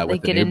 Yeah. They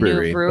with the get new a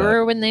brewery, new but-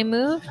 brewer when they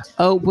moved.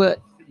 Oh, but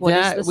What is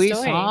that the we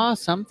story? saw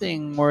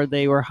something where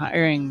they were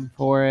hiring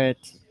for it.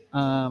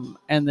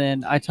 And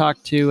then I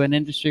talked to an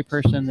industry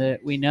person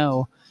that we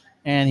know,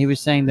 and he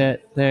was saying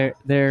that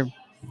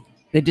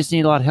they just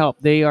need a lot of help.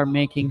 They are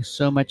making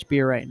so much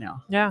beer right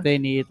now. Yeah. They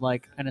need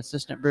like an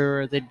assistant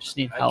brewer. They just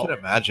need I help. can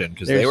imagine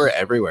because they There's- were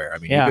everywhere. I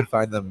mean, Yeah. you could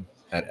find them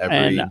at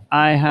every And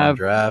I have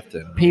draft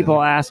and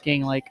people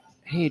asking like,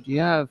 "Hey, do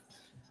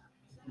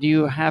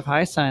you have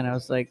high sign?" I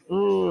was like,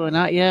 "Ooh,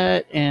 not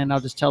yet." And I'll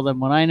just tell them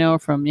what I know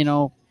from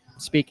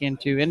speaking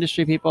to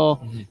industry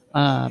people.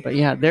 Mhm. But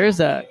yeah, there's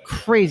a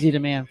crazy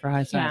demand for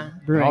high sign Yeah.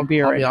 brewing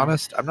beer I'll right be now.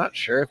 honest. I'm not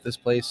sure if this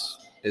place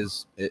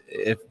is.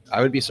 If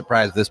I would be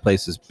surprised if this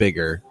place is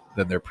bigger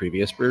than their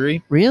previous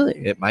brewery. Really?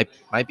 It might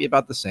be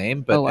about the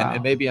same, but Oh, wow.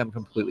 and maybe I'm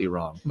completely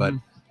wrong. But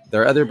Mhm.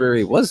 their other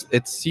brewery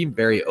it seemed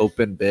very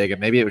open, big, and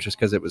maybe it was just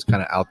because it was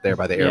kind of out there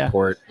by the Yeah.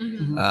 airport.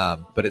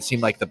 Mhm. But it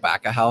seemed like the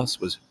back of house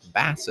was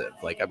massive.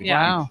 Like I mean,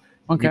 Yeah. Wow.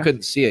 Okay. you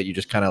couldn't see it. You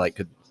just kind of like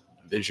could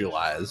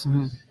visualize.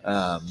 Mhm.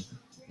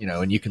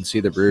 And you can see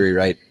the brewery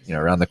right,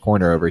 around the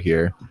corner over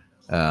here.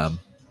 And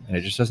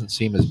it just doesn't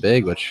seem as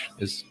big, which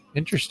is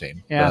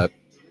interesting. Yeah. But,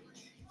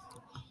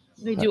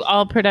 They do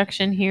all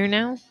production here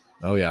now.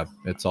 oh yeah,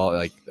 it's all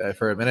like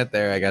for a minute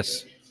there, I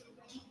guess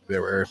they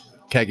were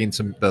kegging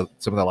some of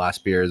the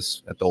last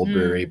beers at the old Mm.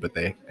 brewery, but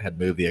they had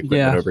moved the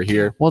equipment Yeah. over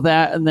here. Well,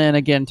 that, and then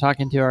again,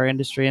 talking to our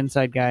industry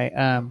inside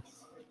guy,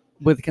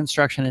 with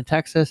construction in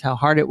Texas, how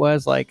hard it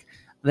was. Like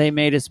they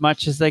made as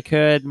much as they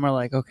could, and we're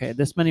like, okay,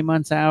 this many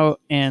months out,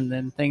 and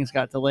then things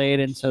got delayed,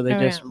 and so they Oh,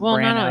 just yeah. Well,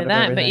 ran not out only of that,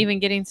 but everything. even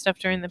getting stuff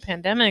during the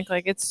pandemic,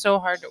 like it's so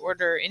hard to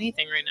order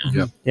anything right now.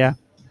 Yep. Yeah.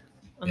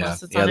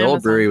 Unless it's Yeah, on the old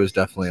Amazon. brewery was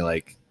definitely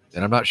like,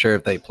 and I'm not sure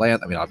if they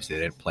planned. I mean, obviously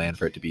they didn't plan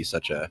for it to be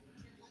such a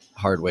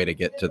hard way to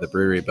get to the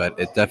brewery, but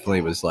it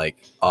definitely was like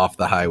off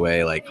the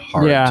highway, like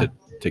hard Yeah.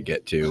 to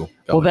get to.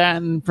 Well, going. that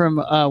and from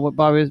what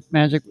Bobby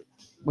Magic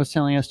was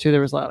telling us too,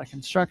 there was a lot of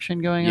construction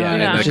going Yeah,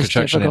 on. and It the was just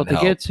construction difficult to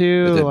didn't get to.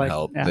 it didn't like,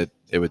 help. Yeah.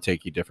 It would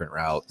take you different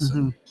routes.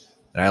 Mhm.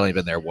 And I only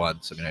been there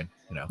once. I mean,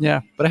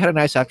 Yeah. But I had a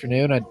nice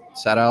afternoon. I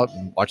sat out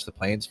and watched the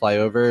planes fly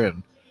over,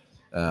 and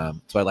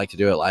so I like to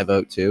do at Live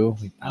Oak too.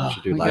 We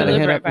should do we Live gotta live Oak.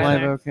 hit right up by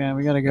Live there. Oak. Yeah,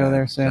 we gotta go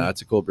there soon. No,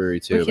 it's a cool brewery We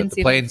too. can But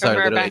see the them planes from are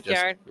our literally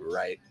backyard. just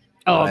right.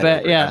 Oh, I right bet.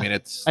 over. Yeah. I mean,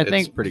 it's I it's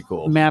think pretty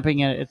cool. Mapping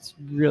it, it's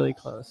really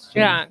close.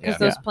 Yeah, because Yeah.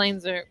 those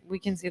planes we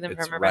can see them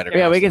It's from our right backyard.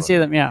 Yeah, we can across see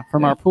them. Yeah,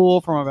 from Yeah. our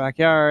pool, from our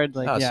backyard.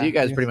 Like, Oh, yeah, so you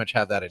guys pretty much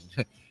have that in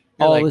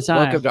All like, the time.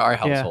 Welcome to our Yeah.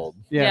 household.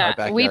 Yeah.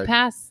 our we backyard.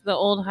 pass the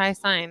old high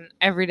sign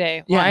every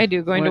day. Well, Yeah. I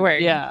do going to When-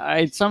 work. Yeah,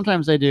 I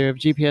sometimes I do. If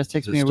GPS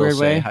takes Does it me a still weird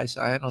say way. high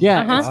sign on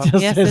Yeah, Uh-huh. it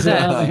still Yes, says it it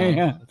does. on there,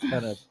 yeah. It's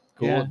kind of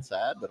cool Yeah. and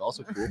sad, but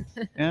also cool.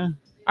 Yeah.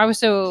 I was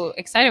so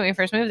excited when we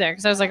first moved there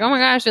because I was like, oh my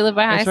gosh, we live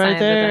by It's High right Sign. But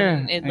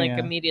then there. it like Yeah.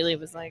 immediately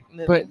was like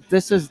moving. But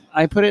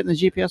I put it in the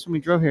GPS when we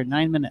drove here,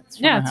 9 minutes.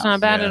 From yeah, our it's house. not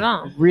bad Yeah. at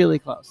all. Really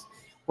close.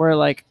 Where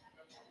like,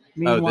 Oh,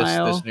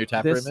 meanwhile, this new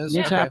tap room is new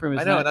Okay. tap room is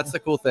I know, not- and that's the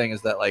cool thing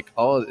is that like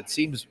it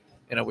seems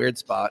in a weird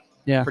spot,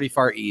 Yeah. pretty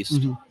far east,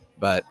 Mhm.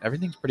 but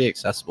everything's pretty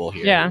accessible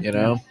here. Yeah. you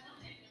know.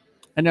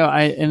 I know.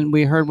 And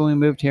we heard when we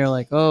moved here,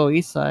 like, oh,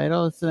 East Side.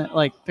 Oh, it's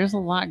like there's a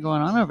lot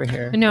going on over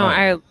here. No, Oh.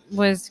 I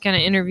was gonna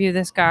interview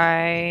this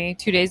guy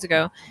 2 days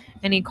ago,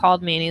 and he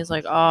called me and he's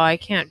like, "Oh, I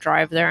can't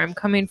drive there. I'm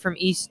coming from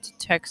East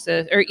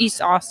Texas or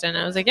East Austin."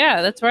 I was like,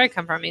 "Yeah, that's where I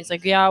come from." He's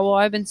like, "Yeah, well,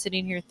 I've been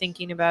sitting here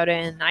thinking about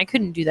it, and I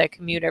couldn't do that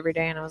commute every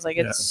day." And I was like,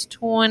 "It's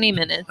 20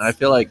 minutes." And I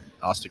feel like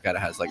Austin kind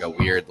of has like a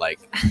weird like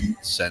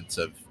sense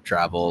of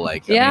travel.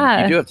 Like, I Yeah.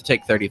 mean, you do have to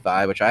take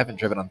 35, which I haven't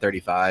driven on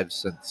 35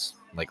 since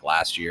like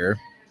last year,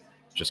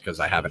 just because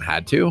I haven't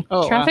had to.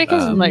 Oh, Traffic wow.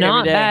 is Like every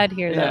not day. bad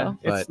here, Yeah. though.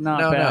 It's But not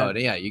no, bad.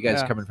 yeah, you guys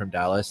Yeah. coming from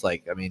Dallas,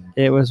 like, I mean,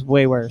 It was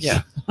way worse.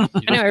 Yeah. I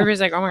know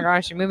everybody's like, "Oh my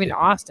gosh, you're moving to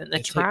Austin. The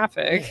It take-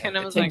 traffic," and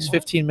I it was like, takes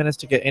 15 minutes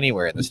to get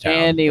anywhere in this town.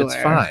 Anywhere.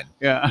 It's fine.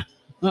 Yeah.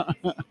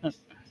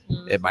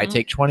 It might "Mhm."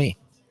 take 20.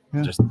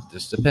 Yeah.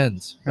 Just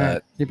depends. Right.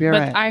 But You'll be all But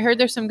right. I heard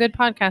there's some good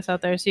podcasts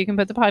out there, so you can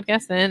put the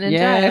podcast in and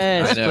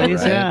Yes, I know,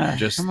 please, right? yeah.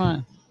 Just- Come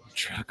on.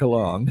 truck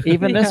along.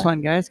 Even this Yeah.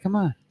 one, guys. Come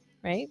on.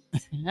 drive,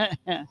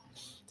 right?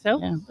 So,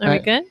 Yeah. are we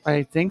good?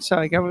 I think so.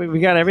 We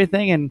got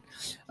everything, and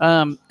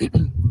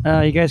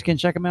you guys can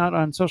check them out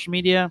on social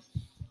media.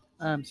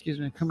 Excuse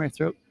me, come my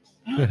throat.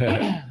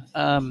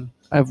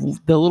 The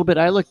little bit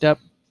I looked up,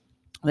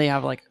 they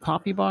have like a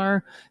coffee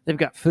bar. They've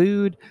got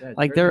food.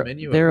 Like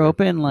they're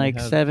open like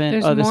have- 7.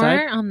 There's oh, the more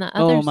side. on the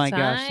other Oh my side.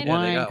 gosh! Yeah, they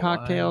Wine, got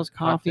cocktails, wine,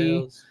 coffee.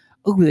 cocktails.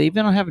 Oh, they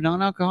even have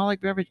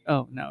non-alcoholic beverage.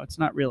 Oh no, it's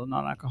not real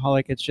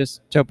non-alcoholic. It's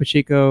just Topo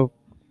Chico,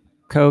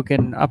 Coke,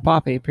 and a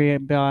poppy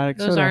prebiotic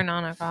Those soda. are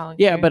non-alcoholic.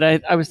 Yeah, here. but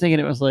I was thinking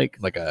it was like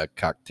Like a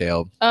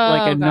cocktail Oh,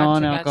 like a gotcha,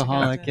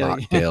 non-alcoholic,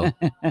 gotcha, yeah.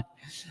 mocktail.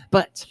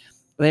 But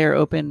they are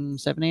open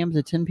 7 a.m.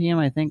 to 10 p.m.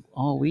 I think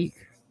all week,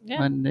 Yeah.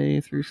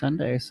 Monday through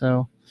Sunday.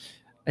 So,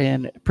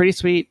 and pretty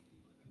sweet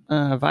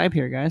vibe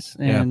here, guys.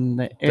 Yeah, And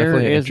the air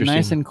definitely is nice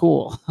interesting. and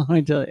cool. Let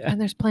me tell you. And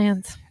there's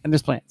plants. And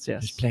there's plants,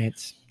 yes.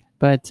 plants.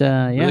 But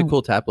yeah, Really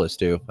cool tap list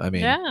too. I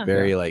mean, Yeah.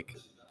 very like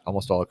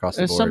almost all across the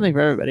there's board. something for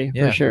everybody.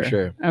 Yeah, for sure. for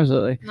sure.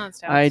 Absolutely. Not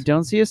stouts. I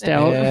don't see a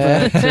stout,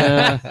 Yeah. but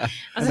I was like,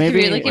 if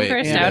maybe- you're looking for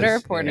a Wait, stout or a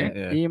yes, porter.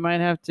 yeah. you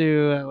might have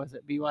to. Was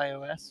it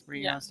BYOS? Where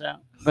you Yeah. want stout?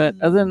 But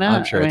other than that,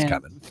 I'm sure it's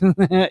coming.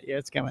 yeah,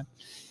 it's coming.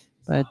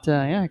 But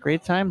yeah,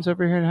 great times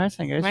over here at High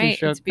Sign, guys. You Right,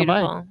 should it's come by.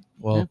 beautiful.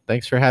 Well, Yeah.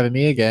 thanks for having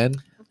me again.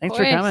 Thanks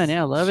for course. coming.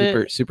 Yeah, love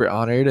super, it. super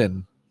honored,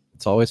 and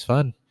it's always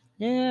fun.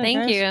 Yeah.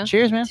 Thank guys. you.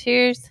 Cheers, man.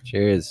 Cheers.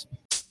 Cheers.